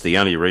 It's the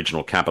only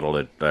regional capital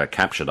it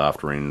captured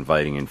after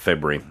invading in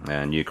February,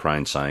 and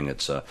Ukraine saying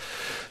it's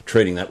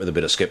treating that with a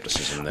bit of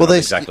scepticism. They're not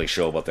exactly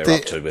sure what they're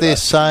up to with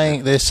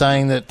that. They're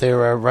saying that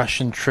there are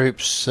Russian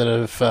troops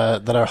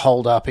that are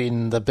holed up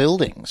in the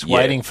buildings,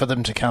 waiting for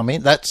them to come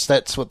in.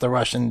 That's what the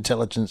Russian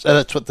intelligence,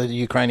 that's what the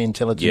Ukrainian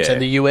intelligence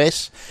and the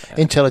US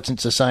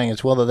intelligence are saying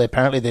as well. That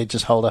they're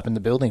just holed up in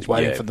the buildings,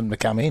 waiting for them to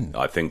come in.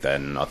 I think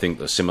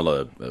there's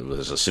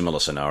a similar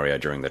scenario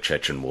during the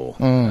Chechen War.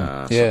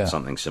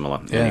 Something similar.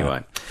 Yeah.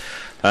 Anyway,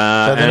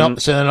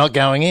 so they're not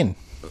going in.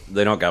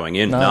 They're not going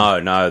in.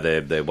 No,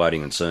 they're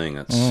waiting and seeing.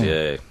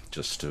 It's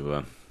just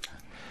to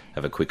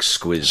have a quick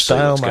squiz, see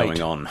what's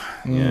going on.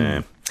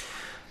 Yeah.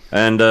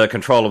 And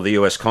control of the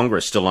US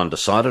Congress still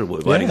undecided.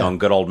 We're waiting on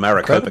good old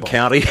Maricopa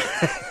County.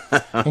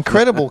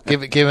 Incredible,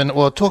 given.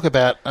 Well, talk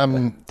about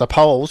the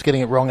polls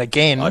getting it wrong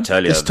again. I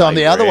tell you, this time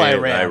the other way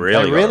around.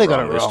 They really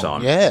got it wrong this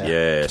time.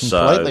 Yeah,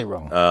 completely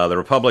wrong. The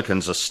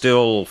Republicans are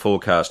still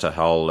forecast to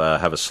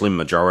have a slim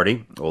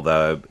majority,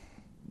 although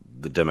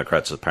the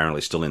Democrats are apparently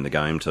still in the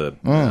game to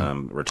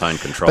retain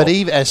control. But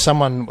even as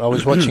someone, I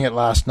was watching it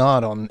last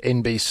night on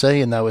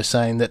NBC, and they were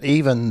saying that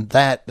even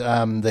that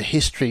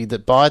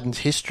Biden's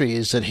history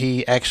is that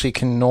he actually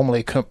can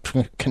normally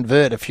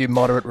convert a few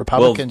moderate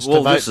Republicans to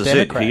vote this is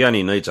Democrat. It. He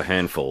only needs a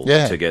handful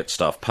to get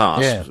stuff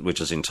passed,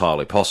 which is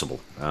entirely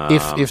possible.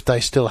 If they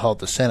still hold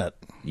the Senate.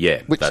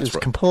 Yeah, which is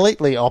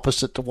completely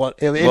opposite to what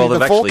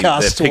they've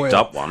forecasts picked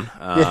up one.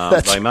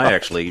 They may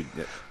actually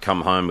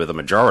come home with a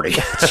majority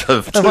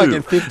of They might two,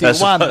 get 51,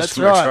 as opposed that's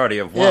to a right. majority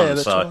of one. Yeah,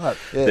 that's so right.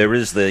 Yeah. there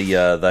is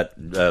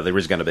there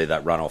is going to be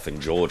that runoff in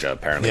Georgia,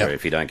 apparently, Yep.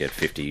 if you don't get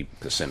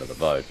 50% of the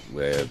vote,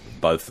 where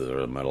both of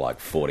them are like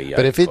 48.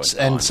 But if it's,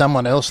 and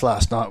someone else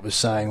last night was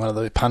saying, one of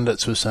the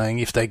pundits was saying,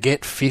 if they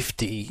get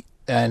 50,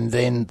 and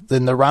then the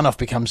runoff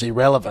becomes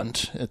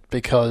irrelevant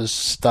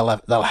because they'll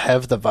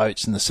have the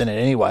votes in the Senate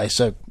anyway.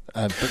 So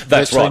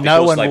that's right.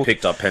 Because they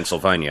picked up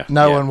Pennsylvania.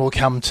 No one will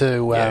come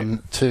to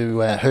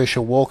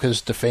Herschel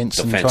Walker's defence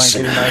and try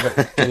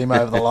and get him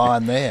over the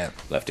line there.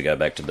 They'll have to go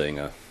back to being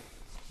a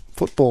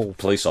football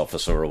police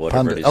officer or whatever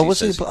pundit. it is. Oh, was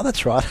he? Oh,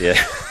 that's right.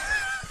 Yeah.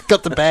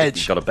 Got the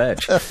badge. Got a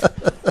badge.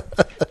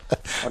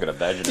 I got a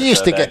badge in You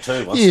used to get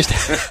too. You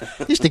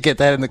used to get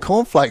that in the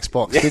cornflakes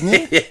box, didn't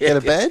you? Get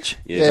a badge?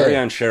 Yeah, very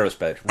own sheriff's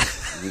badge.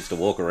 We used to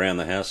walk around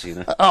the house, you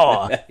know.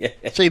 Oh,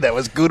 gee, that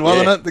was good,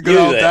 wasn't it? The good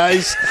old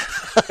days.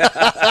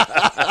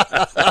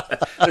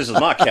 This is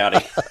my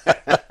county.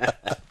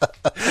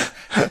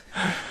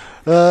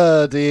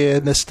 Oh dear,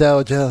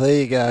 nostalgia.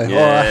 There you go. Yeah,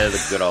 all right.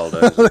 the good old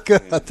days. The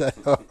good old days.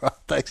 All right,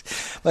 thanks.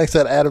 Thanks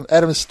for that,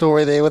 Adam's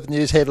story there with the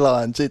news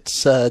headlines.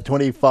 It's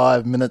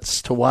 25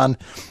 minutes to 1.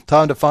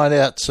 Time to find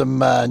out some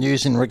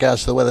news in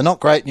regards to the weather.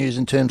 Not great news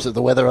in terms of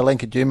the weather.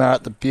 Alenka Dumar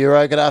at the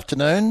Bureau. Good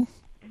afternoon.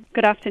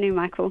 Good afternoon,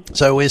 Michael.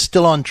 So we're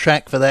still on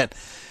track for that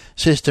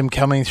system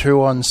coming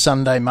through on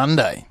Sunday,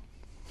 Monday.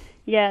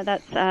 Yeah,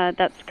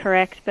 that's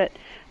correct. But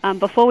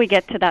before we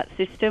get to that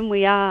system,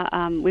 we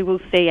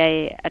will see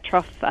a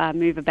trough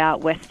move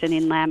about western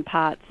inland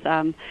parts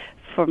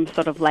from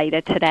sort of later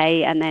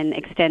today, and then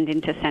extend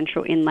into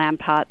central inland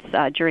parts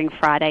during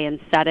Friday and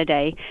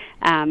Saturday.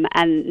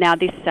 And now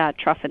this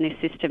trough and this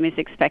system is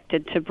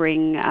expected to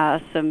bring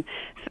some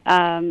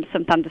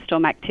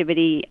thunderstorm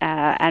activity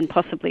and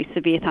possibly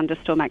severe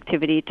thunderstorm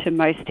activity to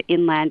most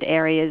inland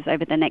areas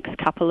over the next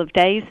couple of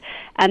days,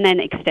 and then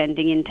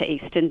extending into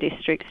eastern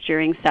districts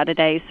during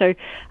Saturday. So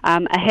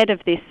ahead of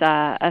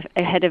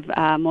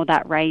more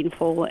that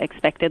rainfall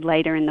expected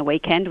later in the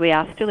weekend, we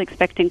are still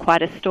expecting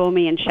quite a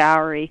stormy and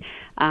showery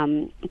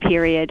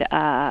period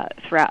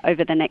throughout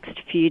over the next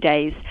few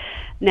days.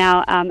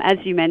 Now,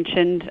 as you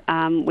mentioned,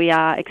 we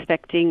are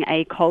expecting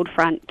a cold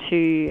front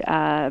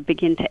to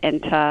begin to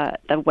enter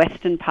the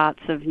western parts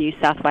of New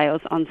South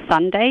Wales on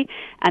Sunday,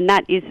 and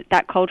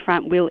that cold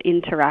front will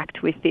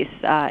interact with this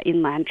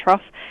inland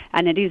trough,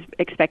 and it is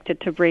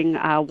expected to bring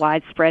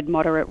widespread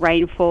moderate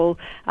rainfall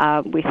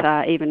with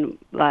even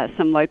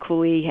some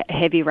locally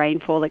heavy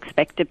rainfall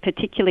expected,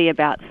 particularly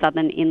about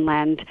southern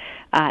inland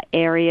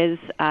areas,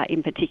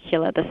 in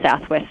particular the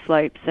southwest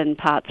slopes and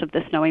parts of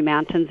the Snowy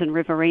Mountains and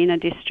Riverina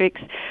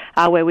districts,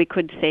 where we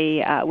could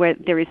see where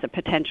there is a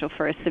potential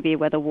for a severe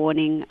weather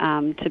warning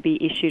to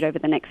be issued over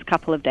the next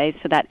couple of days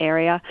for that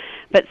area.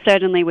 But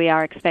certainly we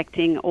are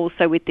expecting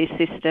also with this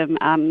system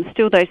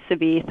still those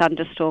severe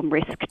thunderstorm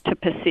risk to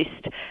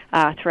persist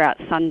throughout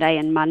Sunday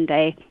and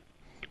Monday,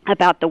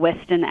 about the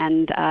western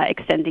and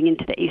extending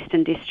into the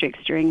eastern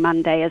districts during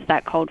Monday as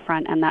that cold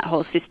front and that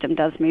whole system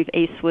does move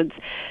eastwards.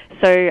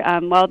 So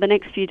while the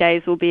next few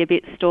days will be a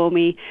bit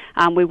stormy,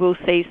 we will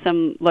see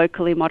some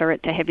locally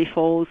moderate to heavy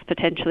falls,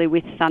 potentially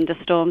with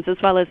thunderstorms, as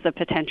well as the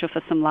potential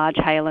for some large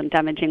hail and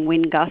damaging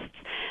wind gusts.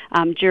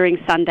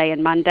 During Sunday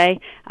and Monday,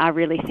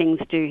 really things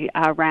do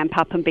ramp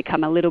up and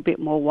become a little bit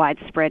more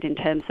widespread in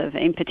terms of,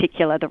 in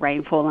particular, the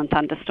rainfall and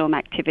thunderstorm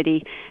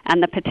activity,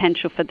 and the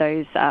potential for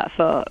those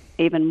for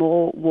even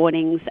more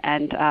warnings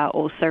and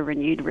also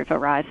renewed river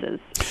rises.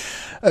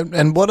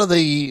 And what are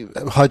the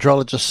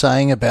hydrologists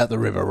saying about the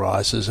river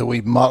rises? Are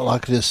we might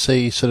likely to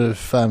see sort of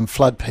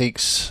flood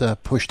peaks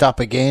pushed up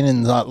again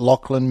in like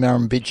Lachlan,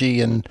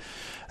 Murrumbidgee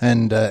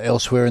and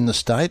elsewhere in the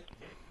state?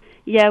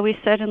 Yeah, we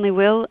certainly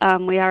will.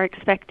 We are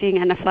expecting,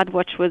 and a flood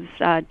watch was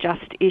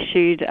just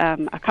issued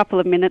a couple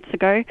of minutes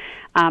ago,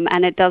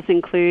 and it does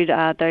include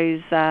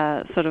those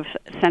sort of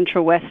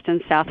central west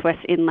and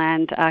southwest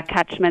inland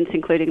catchments,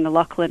 including the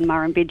Lachlan,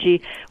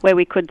 Murrumbidgee, where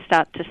we could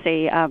start to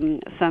see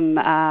some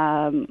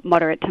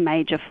moderate to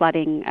major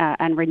flooding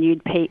and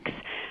renewed peaks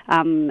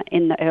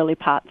in the early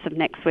parts of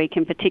next week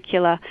in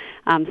particular.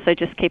 So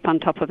just keep on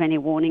top of any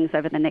warnings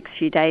over the next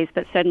few days.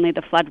 But certainly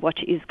the flood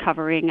watch is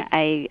covering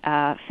a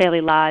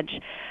fairly large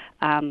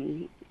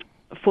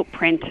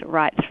footprint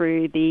right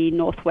through the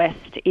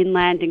northwest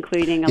inland,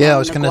 including along I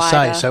was going to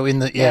say, so in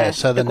the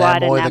so the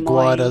Namoy, the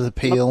Gwydir, the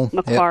Peel,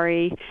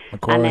 Macquarie,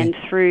 and then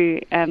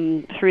through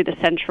the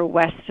central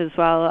west as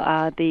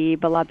well, the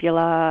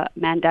Ballabula,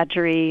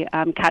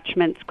 Mandadgery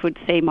catchments could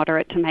see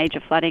moderate to major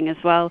flooding as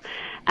well,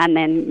 and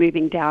then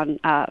moving down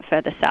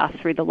further south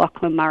through the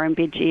Lachlan,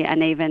 Murrumbidgee,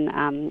 and even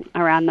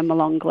around the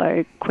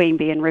Molonglo,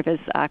 Queanbeyan rivers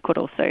could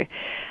also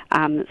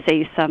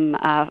see some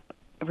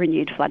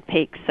renewed flood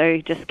peaks. So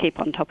just keep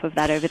on top of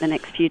that over the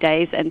next few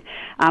days. And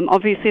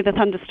obviously the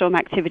thunderstorm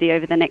activity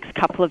over the next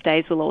couple of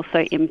days will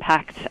also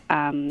impact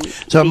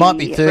so it might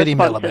be 30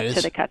 millimetres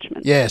to the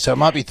catchment. Yeah, so it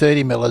might be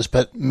 30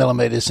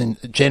 millimetres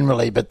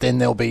generally, but then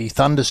there'll be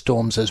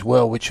thunderstorms as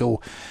well, which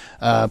will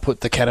put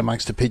the cat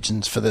amongst the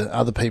pigeons for the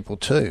other people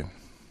too.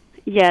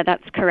 Yeah,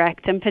 that's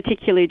correct, and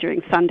particularly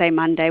during Sunday,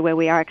 Monday, where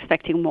we are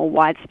expecting more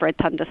widespread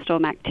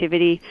thunderstorm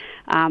activity,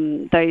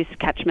 those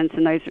catchments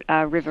and those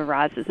river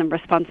rises and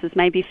responses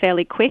may be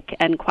fairly quick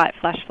and quite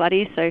flash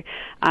floody, so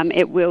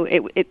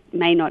it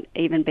may not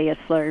even be a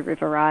slow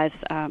river rise,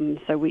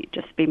 so we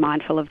just be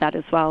mindful of that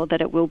as well,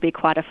 that it will be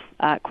quite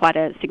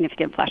a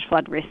significant flash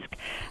flood risk,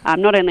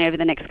 not only over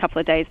the next couple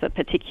of days, but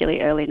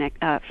particularly early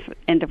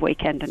end of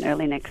weekend and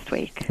early next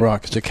week.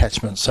 Right, because the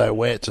catchment's so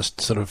wet, it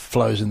just sort of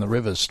flows in the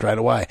rivers straight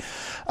away.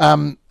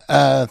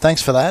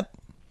 Thanks for that.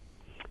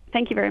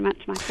 Thank you very much,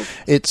 Michael.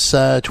 It's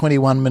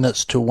 21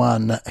 minutes to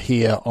 1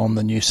 here on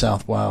the New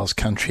South Wales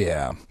Country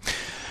Hour.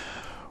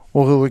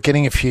 Well, we're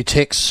getting a few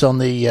texts on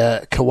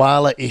the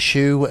koala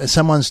issue.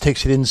 Someone's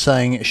texted in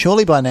saying,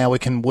 surely by now we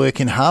can work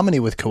in harmony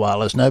with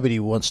koalas. Nobody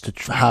wants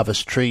to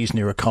harvest trees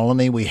near a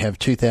colony. We have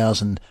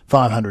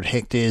 2,500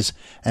 hectares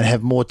and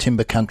have more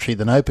timber country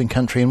than open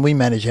country, and we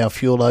manage our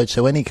fuel load,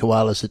 so any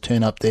koalas that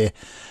turn up there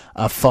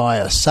are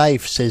fire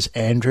safe, says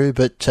Andrew.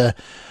 But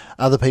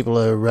other people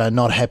are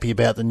not happy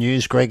about the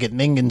news. Greg at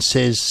Nyngan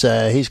says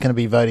he's going to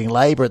be voting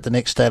Labor at the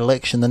next state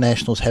election. The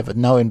Nationals have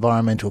no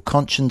environmental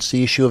conscience.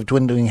 The issue of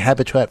dwindling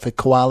habitat for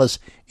koalas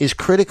is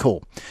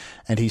critical.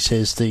 And he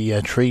says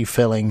the tree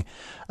felling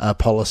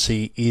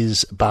policy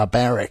is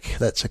barbaric.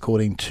 That's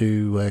according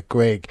to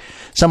Greg.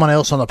 Someone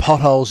else on the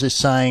potholes is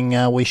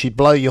saying we should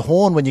blow your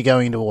horn when you're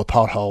going into a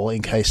pothole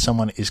in case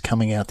someone is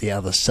coming out the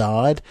other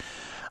side.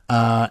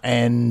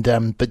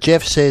 But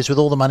Jeff says, with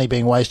all the money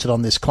being wasted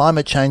on this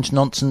climate change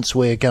nonsense,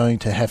 we're going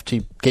to have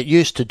to get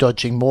used to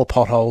dodging more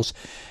potholes.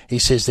 He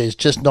says there's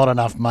just not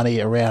enough money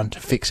around to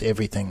fix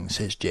everything,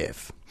 says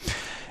Jeff.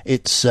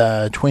 It's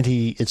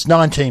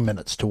 19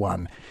 minutes to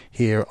 1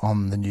 here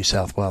on the New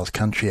South Wales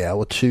Country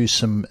Hour. To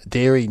some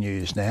dairy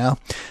news now,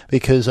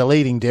 because a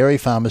leading dairy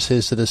farmer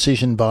says the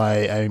decision by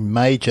a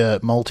major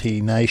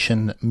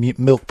multi-nation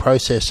milk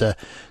processor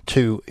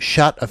to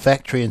shut a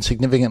factory and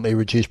significantly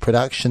reduce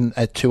production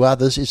at two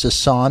others is a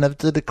sign of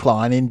the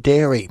decline in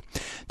dairy.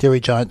 Dairy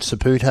giant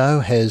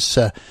Saputo has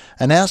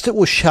announced it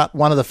will shut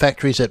one of the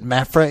factories at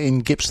Maffra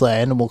in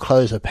Gippsland and will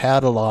close a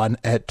powder line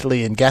at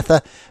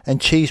Leongatha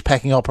and cheese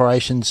packing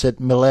operations at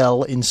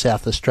Millell in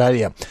South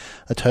Australia.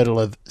 A total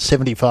of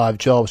 75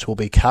 jobs will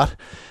be cut.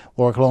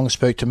 Warwick Long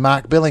spoke to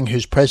Mark Billing,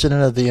 who's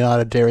president of the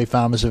United Dairy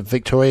Farmers of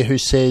Victoria, who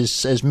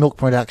says as milk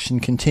production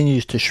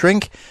continues to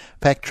shrink,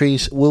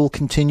 factories will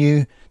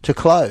continue to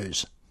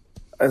close.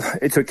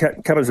 It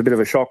comes as a bit of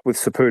a shock with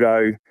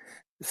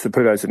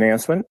Saputo's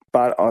announcement,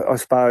 but I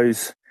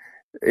suppose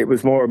it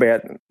was more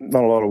about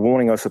not a lot of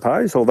warning, I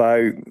suppose,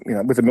 although,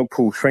 with the milk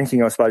pool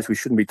shrinking, I suppose we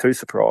shouldn't be too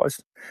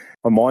surprised.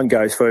 My mind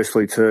goes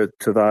firstly to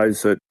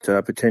those that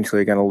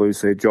potentially are going to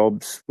lose their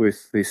jobs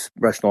with this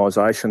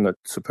rationalisation that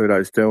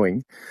Saputo's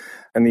doing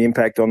and the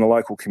impact on the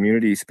local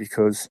communities,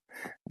 because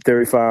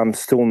dairy farms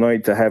still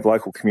need to have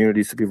local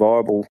communities to be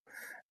viable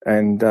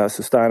and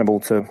sustainable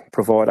to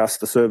provide us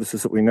the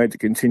services that we need to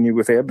continue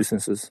with our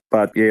businesses.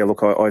 But yeah,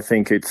 look, I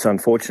think it's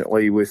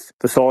unfortunately with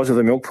the size of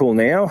the milk pool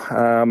now,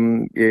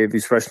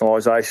 this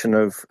rationalisation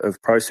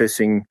of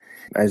processing,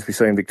 as we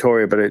see in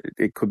Victoria, but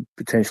it could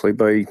potentially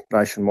be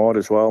nationwide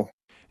as well.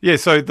 Yeah,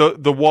 so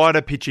the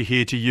wider picture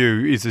here to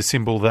you is a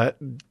symbol that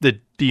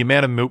the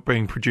amount of milk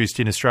being produced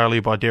in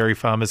Australia by dairy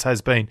farmers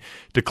has been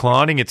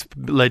declining. It's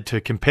led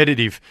to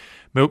competitive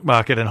milk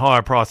market and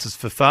higher prices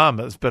for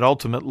farmers, but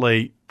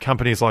ultimately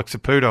companies like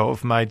Saputo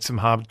have made some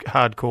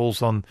hard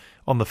calls on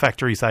the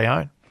factories they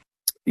own.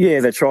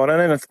 Yeah, that's right.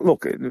 And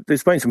look,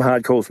 there's been some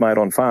hard calls made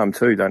on farm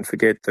too. Don't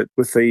forget that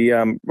with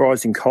the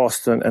rising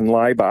costs and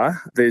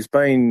labour, there's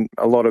been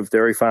a lot of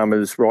dairy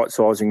farmers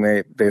right-sizing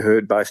their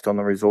herd based on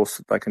the resource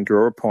that they can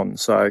draw upon.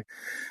 So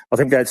I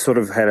think that's sort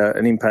of had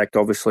an impact,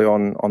 obviously,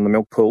 on the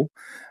milk pool.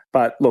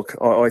 But look,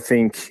 I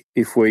think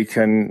if we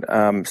can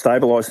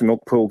stabilise the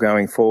milk pool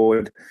going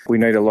forward, we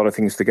need a lot of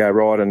things to go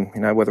right.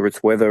 And, whether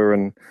it's weather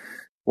and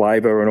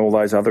labour and all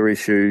those other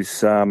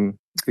issues,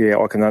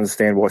 I can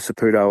understand why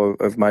Saputo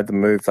have made the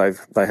move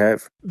they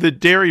have. The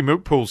dairy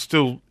milk pool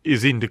still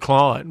is in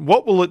decline.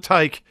 What will it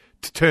take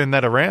to turn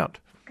that around?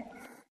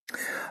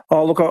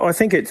 Oh, look, I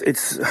think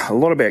it's a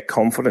lot about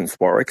confidence,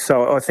 Warwick.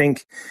 So I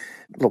think,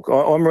 look,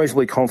 I'm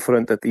reasonably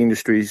confident that the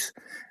industry's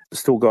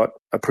still got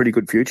a pretty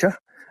good future.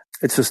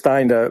 It's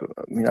sustained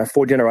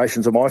 4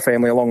 generations of my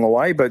family along the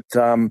way, but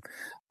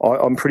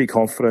I'm pretty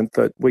confident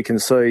that we can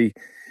see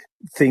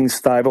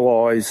things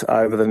stabilise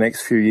over the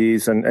next few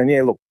years. And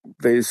yeah, look,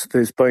 there's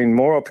been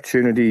more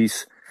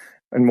opportunities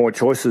and more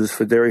choices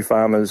for dairy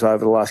farmers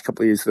over the last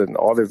couple of years than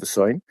I've ever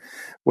seen,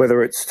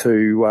 whether it's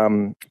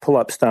to pull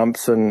up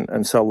stumps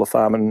and sell the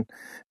farm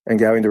and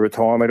go into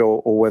retirement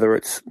or whether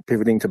it's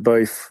pivoting to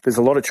beef. There's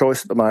a lot of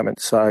choice at the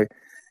moment. So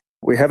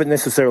we haven't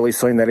necessarily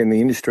seen that in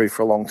the industry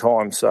for a long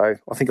time. So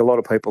I think a lot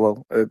of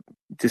people are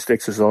just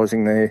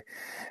exercising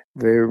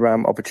their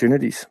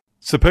opportunities.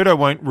 Saputo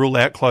won't rule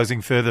out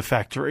closing further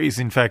factories.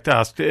 In fact,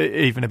 asked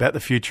even about the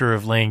future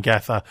of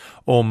Leongatha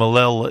or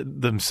Malel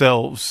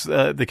themselves,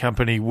 the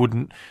company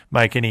wouldn't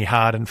make any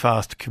hard and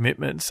fast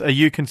commitments. Are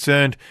you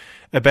concerned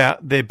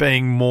about there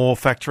being more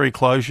factory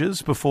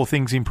closures before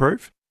things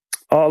improve?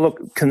 Oh,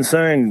 look,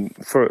 concern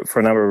for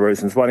a number of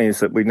reasons. One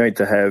is that we need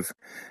to have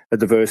a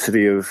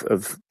diversity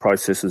of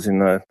processes in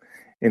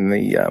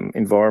the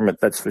environment,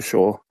 that's for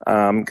sure.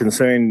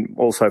 Concern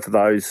also for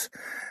those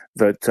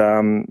that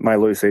may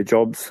lose their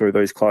jobs through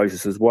these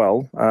closures as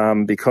well,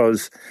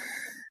 because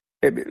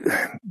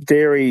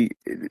dairy,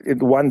 the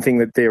one thing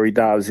that dairy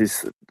does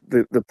is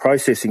the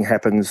processing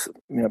happens,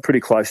 pretty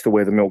close to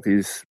where the milk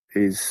is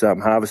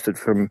harvested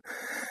from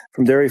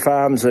dairy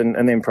farms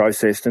and then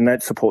processed, and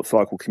that supports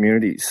local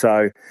communities.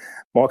 So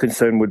my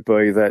concern would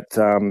be that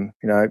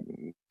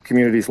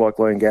communities like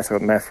Leongatha,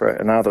 Maffra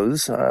and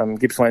others,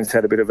 Gippsland's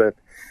had a bit of a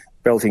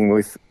belting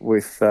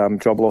with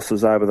job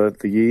losses over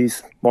the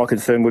years. My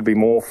concern would be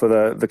more for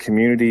the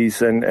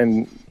communities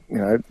and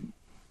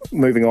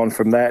moving on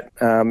from that,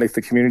 if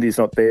the community is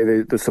not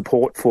there, the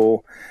support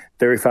for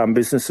dairy farm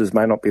businesses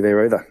may not be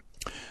there either.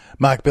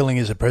 Mark Billing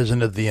is the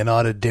president of the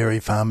United Dairy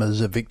Farmers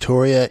of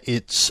Victoria.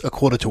 It's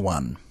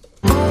 1:45.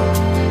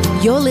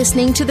 You're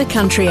listening to The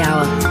Country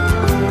Hour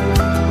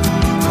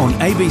on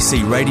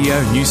ABC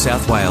Radio New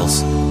South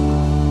Wales.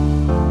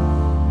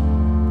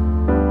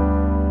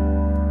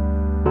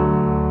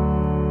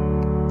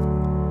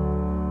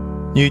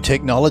 New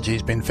technology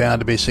has been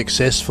found to be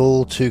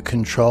successful to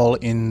control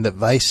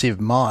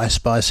invasive mice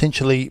by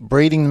essentially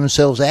breeding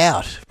themselves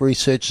out.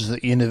 Researchers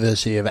at the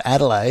University of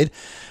Adelaide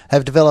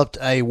have developed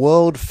a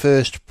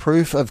world-first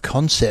proof of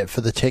concept for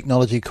the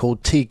technology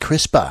called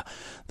T-CRISPR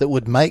that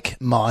would make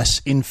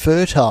mice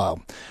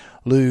infertile.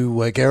 Lou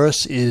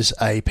Wegeris is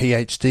a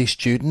PhD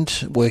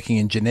student working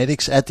in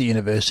genetics at the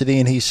university,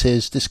 and he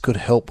says this could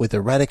help with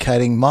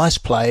eradicating mice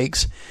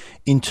plagues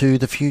into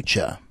the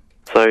future.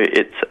 So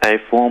it's a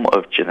form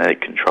of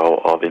genetic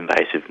control of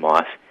invasive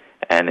mice,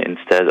 and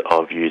instead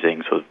of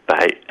using sort of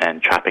bait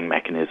and trapping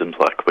mechanisms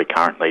like we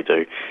currently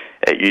do,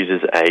 it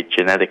uses a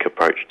genetic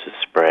approach to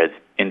spread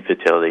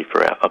infertility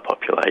throughout a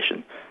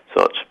population.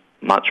 So it's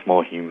much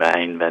more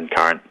humane than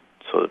current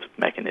sort of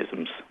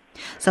mechanisms.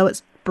 So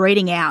it's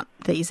breeding out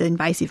these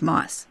invasive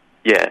mice?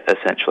 Yeah,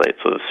 essentially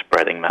it's sort of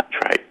spreading that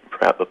trait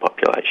throughout the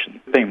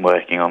population. We've been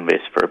working on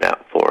this for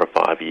about 4 or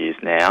 5 years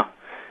now,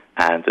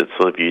 and it's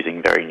sort of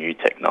using very new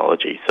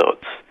technology, so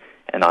it's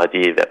an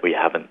idea that we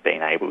haven't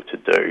been able to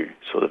do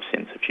sort of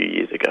since a few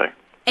years ago.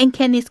 And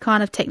can this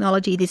kind of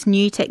technology, this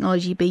new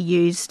technology, be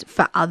used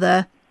for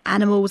other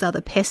animals,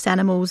 other pest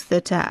animals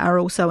that are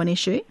also an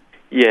issue?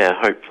 Yeah,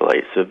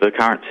 hopefully. So the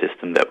current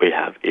system that we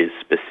have is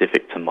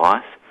specific to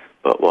mice,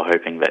 but we're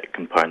hoping that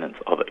components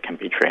of it can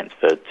be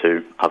transferred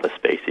to other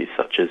species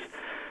such as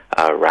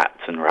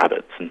rats and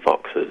rabbits and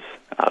foxes.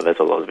 There's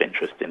a lot of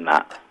interest in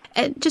that.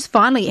 And just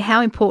finally,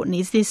 how important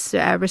is this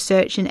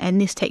research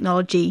and this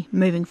technology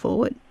moving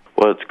forward?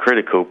 Well, it's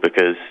critical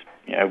because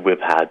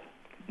we've had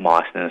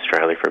mice in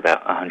Australia for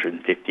about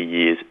 150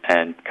 years,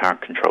 and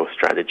current control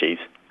strategies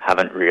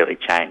haven't really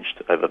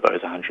changed over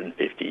those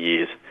 150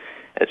 years.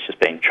 It's just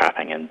been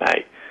trapping and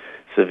bait.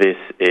 So this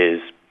is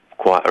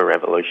quite a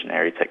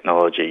revolutionary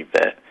technology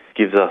that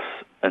gives us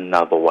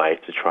another way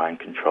to try and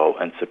control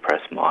and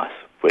suppress mice,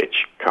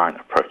 which current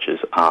approaches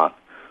aren't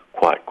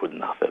quite good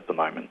enough at the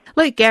moment.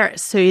 Luke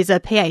Garris, who is a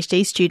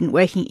PhD student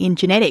working in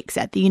genetics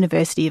at the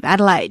University of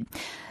Adelaide.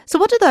 So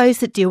what do those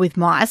that deal with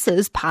mice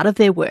as part of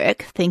their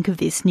work think of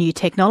this new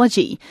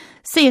technology?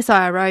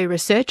 CSIRO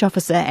Research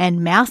Officer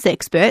and mouse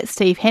expert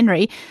Steve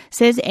Henry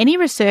says any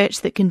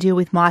research that can deal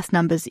with mice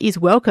numbers is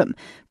welcome,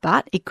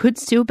 but it could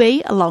still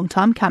be a long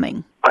time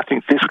coming. I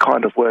think this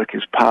kind of work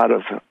is part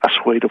of a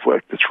suite of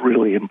work that's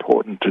really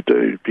important to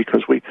do,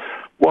 because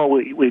while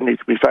we need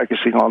to be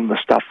focusing on the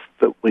stuff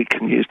that we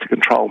can use to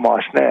control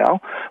mice now,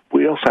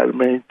 we also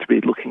need to be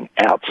looking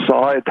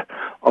outside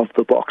of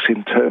the box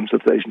in terms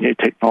of these new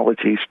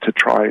technologies to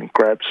try and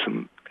grab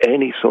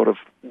any sort of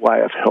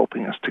way of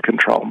helping us to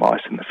control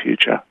mice in the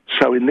future.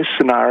 So in this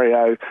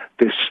scenario,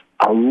 there's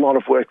a lot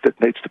of work that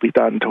needs to be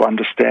done to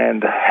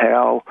understand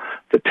how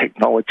the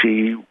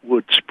technology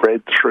would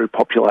spread through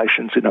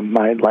populations in a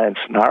mainland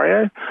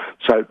scenario.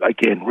 So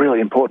again,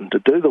 really important to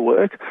do the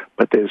work,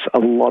 but there's a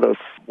lot of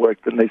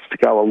work that needs to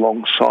go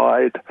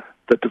alongside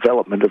the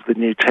development of the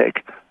new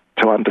tech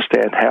to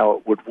understand how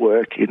it would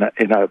work in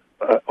a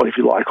if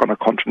you like, on a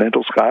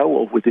continental scale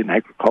or within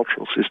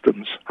agricultural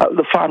systems.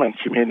 The farming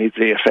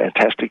community are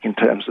fantastic in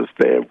terms of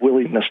their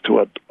willingness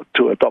to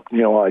adopt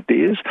new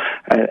ideas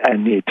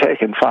and new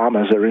tech, and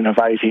farmers are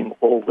innovating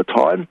all the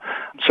time.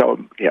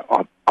 So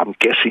I'm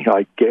guessing,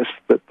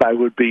 that they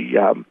would be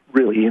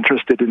really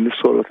interested in this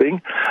sort of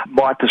thing.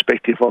 My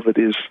perspective of it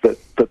is that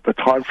the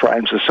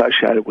timeframes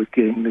associated with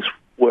getting this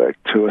work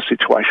to a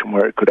situation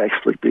where it could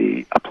actually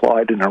be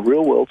applied in a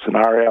real-world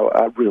scenario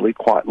are really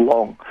quite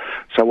long.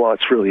 So while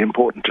it's really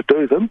important to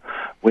do them,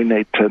 we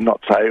need to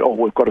not say,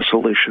 we've got a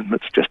solution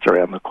that's just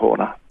around the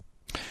corner.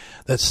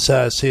 That's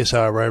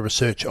CSIRO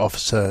Research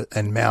Officer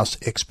and mouse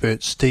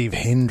expert Steve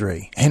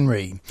Henry.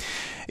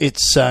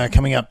 It's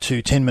coming up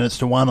to 10 minutes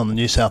to 1 on the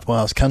New South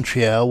Wales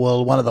Country Hour.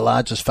 Well, one of the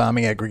largest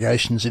farming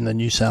aggregations in the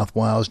New South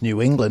Wales,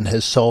 New England,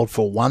 has sold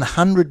for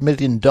 $100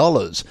 million.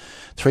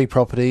 3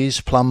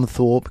 properties,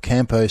 Plumthorpe,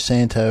 Campo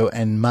Santo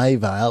and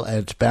Mayvale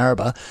at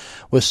Barraba,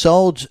 were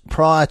sold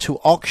prior to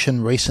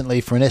auction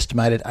recently for an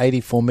estimated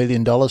 $84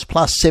 million,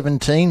 plus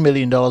 $17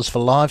 million for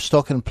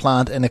livestock and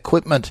plant and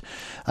equipment.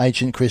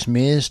 Agent Chris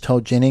Mears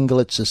told Jen Ingle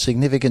it's a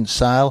significant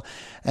sale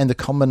and the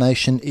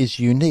combination is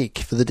unique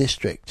for the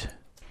district.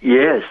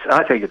 Yes,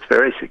 I think it's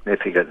very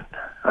significant.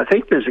 I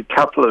think there's a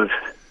couple of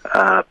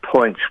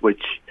points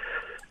which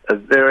are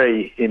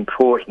very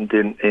important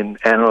in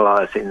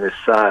analysing this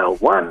sale.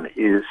 One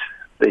is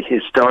the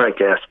historic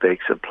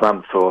aspects of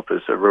Plumthorpe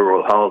as a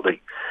rural holding.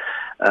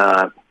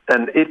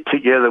 And it,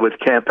 together with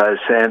Campo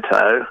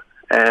Santo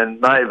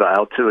and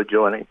Mayvale, 2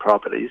 adjoining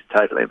properties,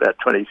 totaling about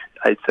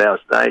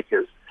 28,000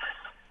 acres,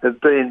 have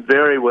been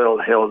very well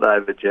held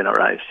over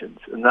generations.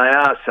 And they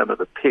are some of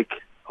the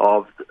pick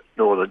of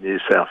northern New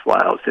South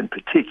Wales, in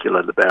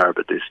particular the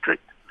Barraba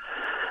district.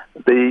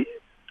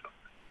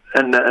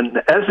 And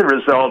as a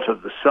result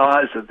of the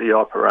size of the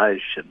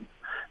operation,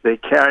 their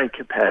carrying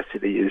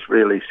capacity is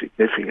really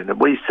significant. And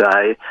we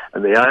say,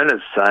 and the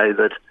owners say,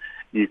 that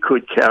you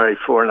could carry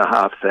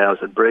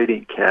 4,500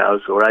 breeding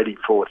cows or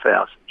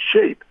 84,000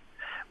 sheep,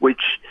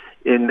 which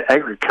in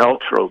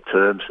agricultural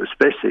terms,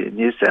 especially in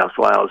New South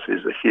Wales,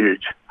 is a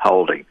huge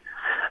holding.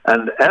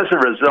 And as a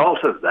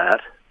result of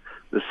that,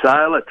 the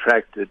sale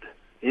attracted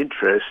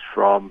interest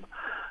from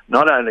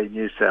not only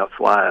New South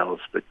Wales,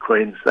 but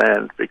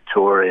Queensland,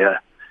 Victoria,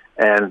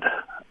 and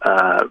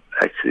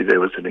actually there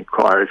was an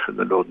inquiry from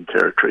the Northern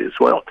Territory as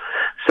well.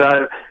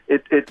 So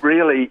it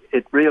really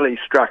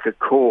struck a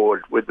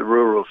chord with the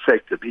rural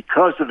sector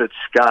because of its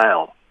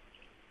scale.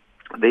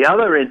 The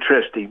other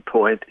interesting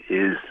point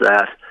is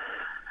that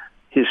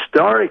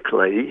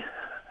historically,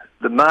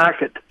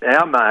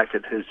 our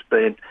market has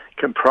been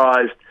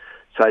comprised,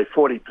 say,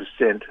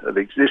 40% of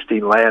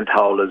existing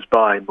landholders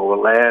buying more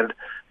land,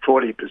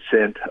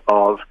 40%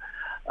 of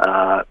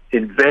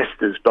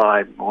investors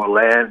buying more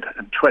land,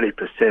 and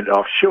 20%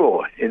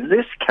 offshore. In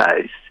this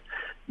case,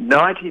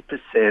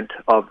 90%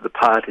 of the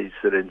parties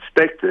that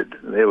inspected,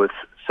 and there was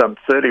some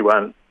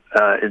 31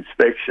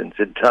 inspections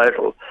in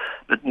total,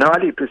 but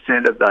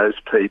 90% of those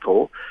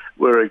people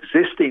were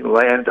existing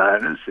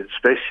landowners,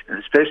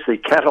 especially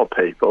cattle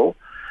people,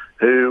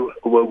 who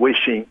were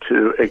wishing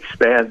to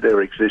expand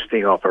their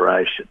existing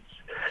operations.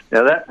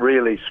 Now that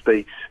really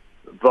speaks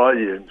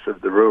volumes of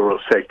the rural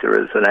sector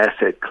as an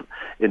asset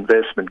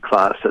investment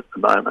class at the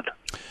moment.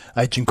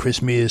 Agent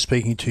Chris Mears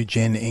speaking to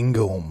Jen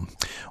Ingle.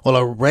 Well,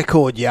 a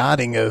record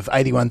yarding of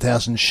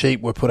 81,000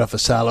 sheep were put up for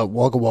sale at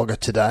Wagga Wagga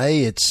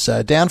today. It's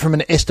down from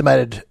an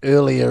estimated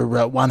earlier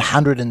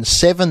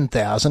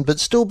 107,000, but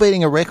still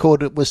beating a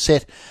record that was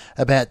set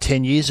about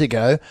 10 years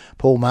ago.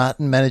 Paul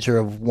Martin, manager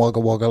of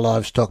Wagga Wagga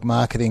Livestock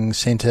Marketing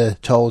Centre,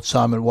 told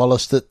Simon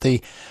Wallace that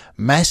the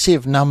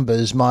massive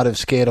numbers might have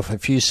scared off a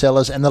few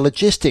sellers and the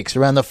logistics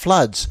around the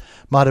floods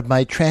might have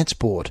made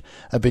transport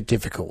a bit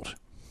difficult.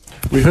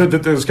 We heard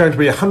that there's going to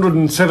be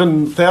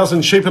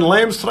 107,000 sheep and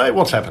lambs today.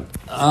 What's happened?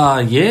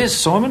 Yes,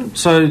 Simon.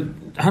 So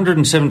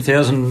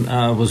 107,000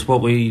 was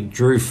what we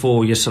drew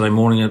for yesterday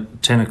morning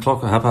at 10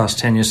 o'clock, or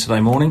 10:30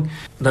 yesterday morning.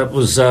 That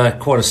was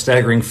quite a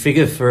staggering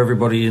figure for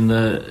everybody in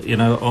the,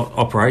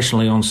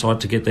 operationally on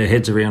site to get their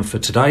heads around for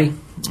today.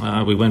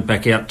 We went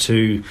back out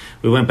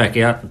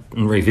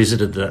and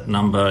revisited that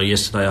number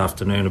yesterday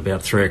afternoon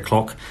about 3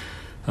 o'clock.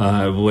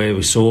 Where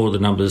we saw the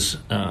numbers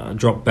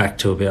drop back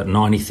to about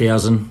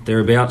 90,000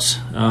 thereabouts,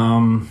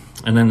 and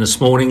then this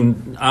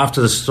morning,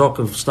 after the stock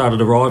have started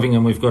arriving,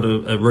 and we've got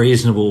a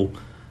reasonable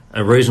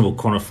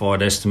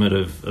quantified estimate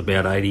of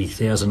about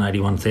 80,000,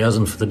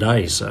 81,000 for the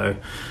day. So,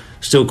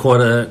 still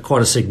quite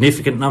a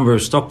significant number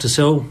of stock to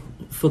sell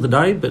for the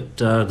day, but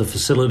the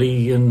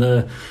facility and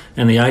the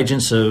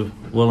agents are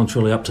well and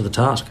truly up to the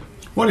task.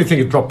 Why do you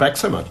think it dropped back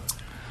so much?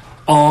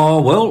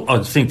 Oh well,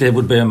 I think there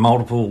would be a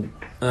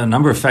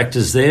number of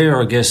factors there.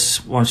 I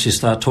guess once you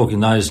start talking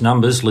those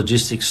numbers,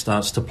 logistics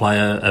starts to play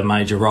a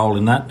major role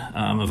in that.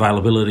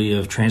 Availability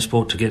of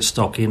transport to get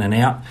stock in and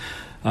out.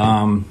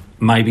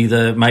 Maybe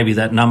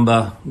that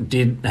number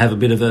did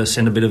have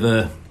send a bit of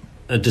a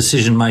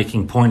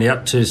decision-making point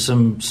out to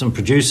some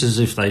producers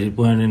if they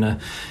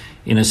weren't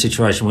in a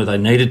situation where they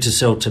needed to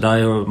sell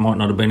today, or it might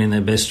not have been in their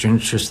best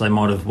interest. They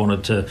might have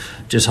wanted to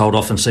just hold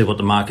off and see what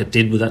the market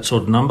did with that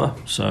sort of number.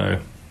 So,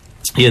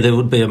 yeah, there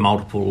would be a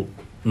multiple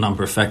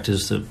number of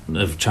factors that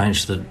have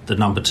changed the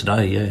number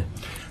today, yeah.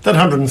 That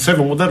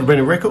 107, would that have been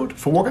a record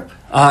for Wagga?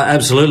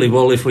 Absolutely.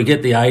 Well, if we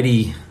get the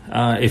 80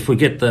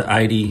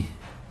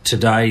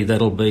 today,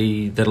 that'll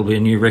be a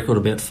new record,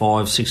 about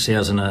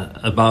 6,000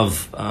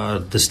 above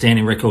the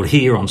standing record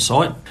here on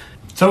site.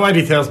 So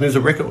 80,000 is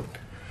a record?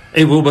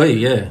 It will be,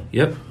 yeah,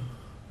 yep.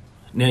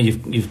 Now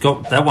you've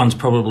got, that one's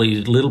probably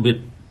a little bit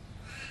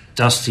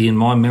dusty in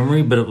my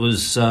memory, but it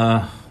was,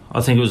 I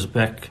think it was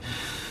back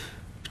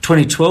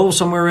 2012,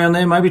 somewhere around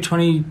there, maybe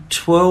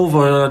 2012.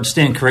 I'd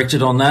stand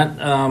corrected on that,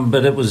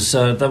 but it was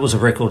that was a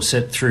record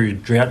set through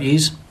drought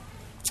years.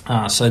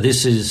 So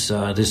this is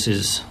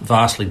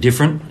vastly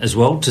different as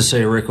well, to see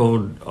a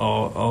record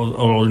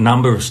or a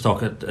number of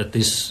stock at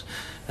this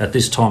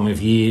time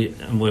of year,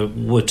 and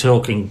we're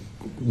talking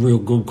real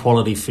good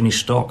quality finished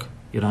stock.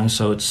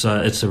 So it's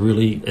a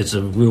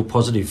real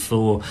positive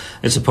for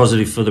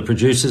the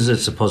producers.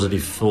 It's a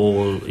positive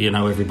for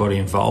everybody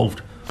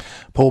involved.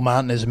 Paul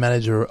Martin is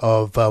manager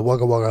of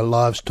Wagga Wagga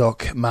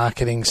Livestock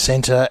Marketing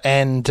Centre,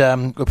 and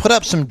we put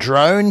up some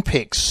drone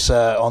pics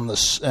on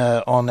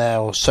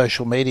our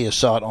social media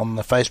site, on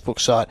the Facebook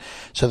site,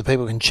 so that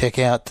people can check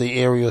out the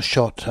aerial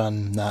shot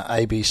on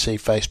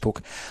ABC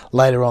Facebook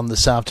later on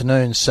this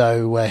afternoon.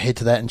 So head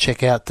to that and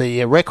check out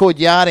the record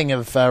yarding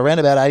of around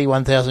about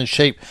 81,000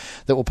 sheep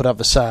that we'll put up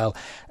for sale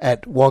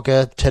at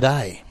Wagga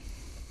today.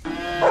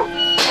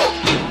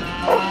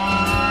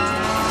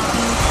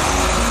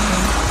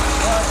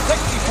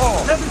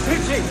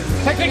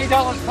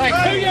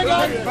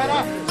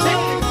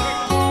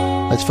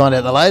 Let's find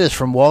out the latest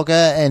from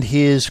Wagga, and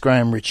here's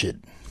Graham Richard.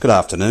 Good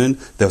afternoon.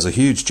 There was a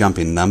huge jump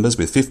in numbers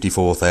with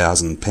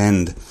 54,000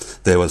 penned.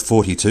 There were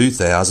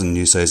 42,000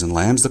 new season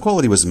lambs. The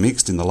quality was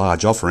mixed in the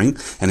large offering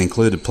and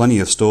included plenty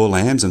of store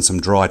lambs and some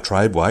dry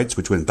trade weights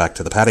which went back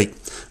to the paddock.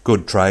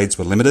 Good trades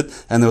were limited,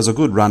 and there was a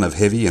good run of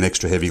heavy and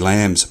extra heavy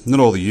lambs. Not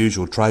all the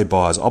usual trade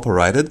buyers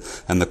operated,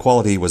 and the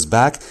quality was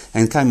back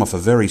and came off a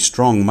very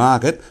strong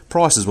market.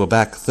 Prices were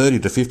back 30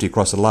 to 50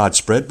 across a large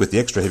spread, with the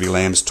extra heavy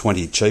lambs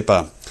 20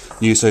 cheaper.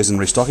 New season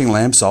restocking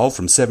lambs sold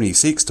from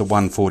 76 to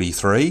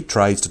 143,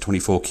 trades to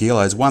 24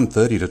 kilos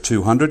 130 to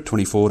 200,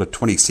 24 to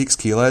 26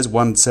 kilos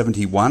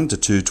 171 to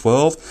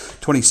 212,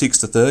 26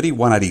 to 30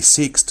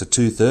 186 to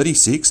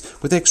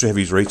 236, with extra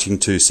heavies reaching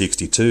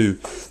 262.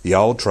 The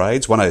old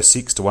trades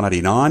 106 to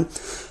 189.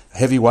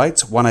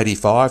 Heavyweights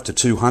 185 to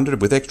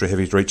 200, with extra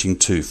heavies reaching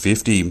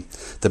 250.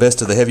 The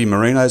best of the heavy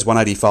merinos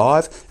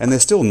 185, and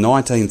there's still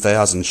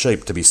 19,000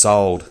 sheep to be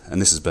sold.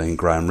 And this has been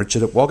Graham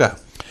Richard at Wagga.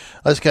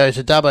 Let's go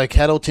to Dubbo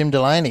Cattle, Tim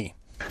Delaney.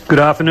 Good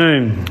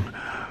afternoon.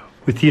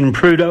 With the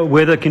improved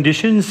weather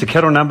conditions, the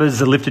cattle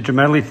numbers are lifted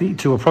dramatically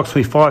to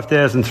approximately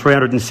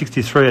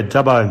 5,363 at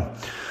Dubbo.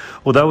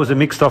 Although it was a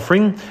mixed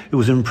offering, it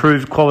was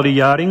improved quality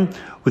yarding,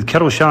 with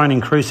cattle showing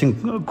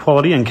increasing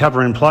quality and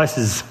cover in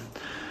places.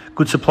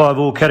 Good supply of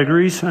all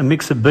categories, a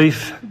mix of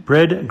beef,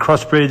 bred,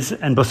 crossbreds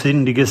and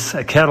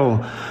Bosindicus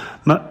cattle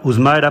was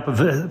made up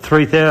of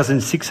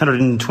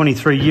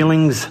 3,623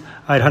 yearlings,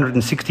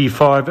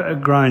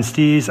 865 grown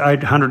steers,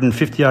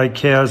 858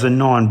 cows and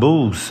 9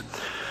 bulls.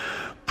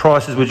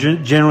 Prices were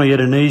generally at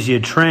an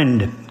easier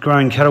trend.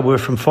 Growing cattle were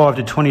from 5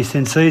 to 20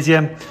 cents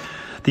easier.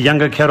 The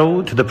younger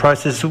cattle to the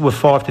processor were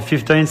 5 to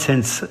 15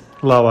 cents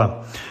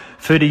lower.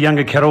 Feeder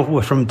younger cattle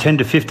were from 10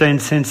 to 15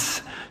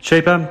 cents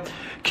cheaper.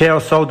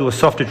 Cows sold to a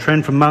softer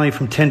trend, from mainly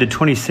from 10 to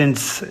 20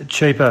 cents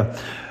cheaper.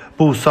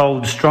 Bulls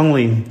sold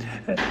strongly.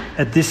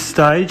 At this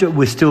stage,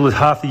 we're still at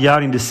half the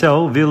yarding to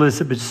sell. Vealers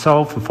have been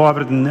sold from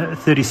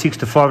 536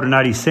 to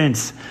 580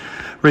 cents.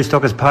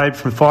 Restockers paid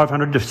from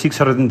 500 to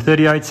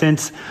 638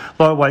 cents.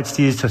 Lightweight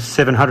steers to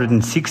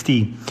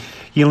 760.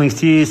 Yearling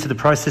steers to the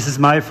processors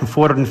made from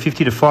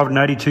 450 to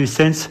 582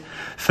 cents.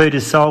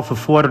 Feeders sold for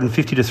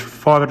 450 to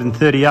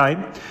 538.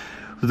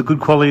 With the good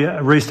quality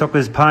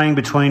restockers paying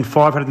between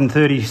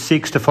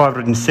 536 to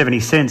 570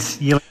 cents.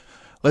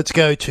 Let's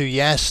go to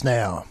Yass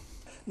now.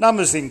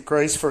 Numbers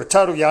increased for a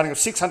total yarding of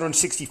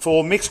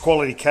 664 mixed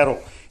quality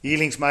cattle.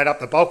 Yearlings made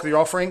up the bulk of the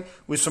offering,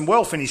 with some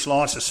well-finished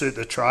lines to suit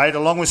the trade,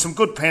 along with some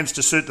good pens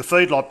to suit the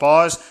feedlot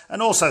buyers,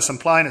 and also some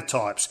plainer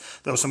types.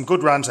 There were some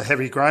good runs of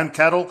heavy grown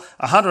cattle,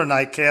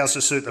 108 cows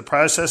to suit the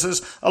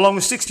processors, along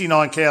with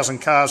 69 cows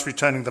and calves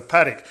returning the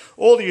paddock.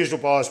 All the usual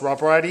buyers were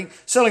operating,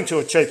 selling to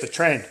a cheaper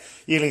trend.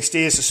 Yearling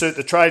steers to suit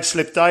the trade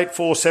slipped 8,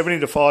 470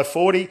 to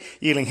 540.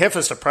 Yearling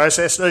heifers to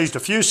process eased a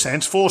few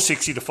cents,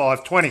 460 to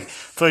 520.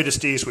 Feeder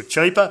steers were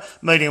cheaper.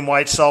 Medium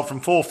weight sold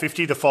from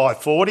 450 to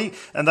 540,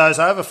 and those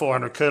over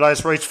 400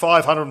 kilos reached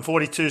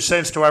 542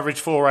 cents to average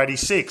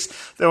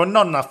 486. There were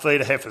not enough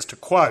feeder heifers to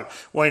quote.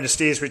 Weaner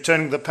steers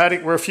returning to the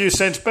paddock were a few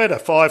cents better,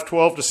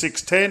 512 to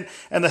 610,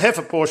 and the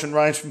heifer portion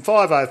ranged from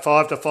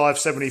 505 to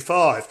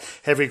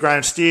 575. Heavy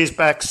grown steers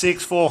back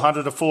 6,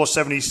 400 to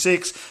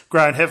 476.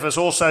 Grown heifers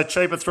also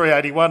cheaper,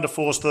 381 to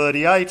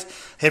 438.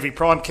 Heavy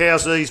prime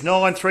cows eased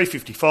 9,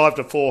 355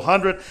 to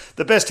 400.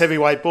 The best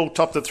heavyweight bull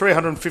topped at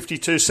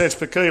 352 cents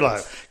per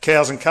kilo.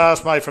 Cows and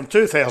calves made from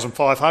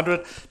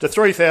 $2,500 to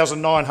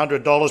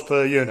 $3,900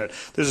 per unit.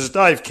 This is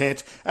Dave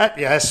Kent at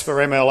Yass for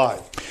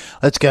MLA.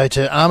 Let's go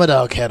to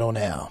Armidale Cattle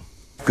now.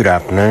 Good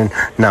afternoon.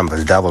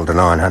 Numbers doubled to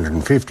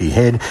 950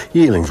 head.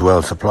 Yearlings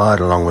well supplied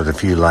along with a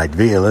few late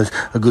vealers.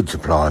 A good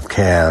supply of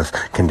cows.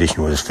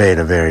 Condition was fair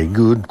to very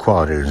good.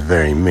 Quality was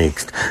very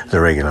mixed.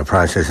 The regular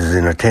processors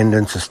in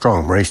attendance. A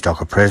strong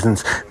restocker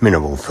presence.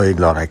 Minimal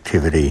feedlot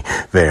activity.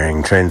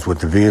 Varying trends with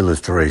the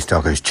vealers to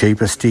restockers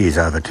cheaper. Steers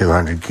over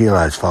 200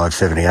 kilos,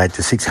 578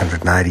 to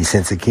 680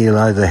 cents a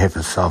kilo. The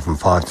heifers sold from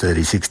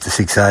 536 to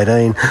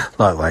 618.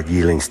 Lightweight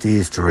yearling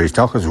steers to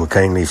restockers were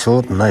keenly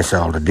sought and they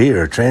sold at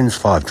dearer trends,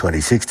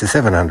 526 to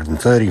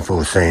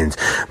 734 cents.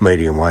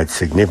 Medium weight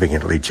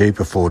significantly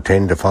cheaper,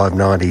 410 to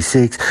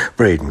 596.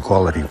 Breed and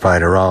quality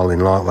played a role in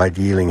lightweight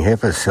yearling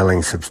heifers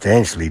selling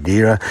substantially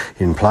dearer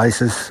in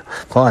places,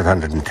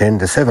 510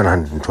 to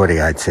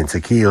 728 cents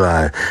a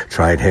kilo.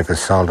 Trade heifers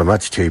sold at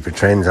much cheaper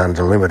trends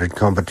under limited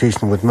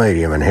competition with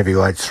medium and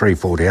heavyweights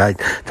 348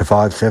 to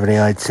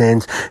 578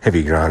 cents.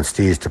 Heavy grown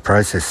steers to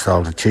process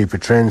sold at cheaper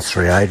trends,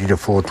 380 to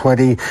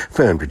 420.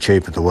 Firm to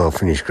cheap at the well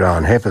finished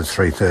grown heifers,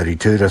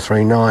 332 to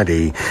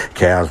 390.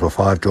 Cows were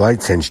 5 to 8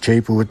 cents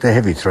cheaper with the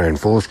heavy 3 and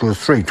 4 scores,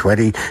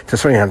 320 to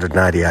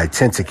 388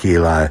 cents a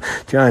kilo.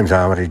 James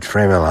Armitage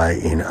for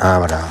MLA in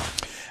Armidale.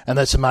 And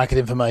that's the market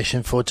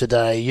information for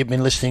today. You've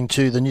been listening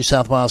to the New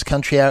South Wales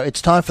Country Hour. It's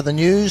time for the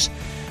news.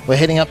 We're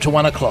heading up to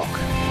 1 o'clock.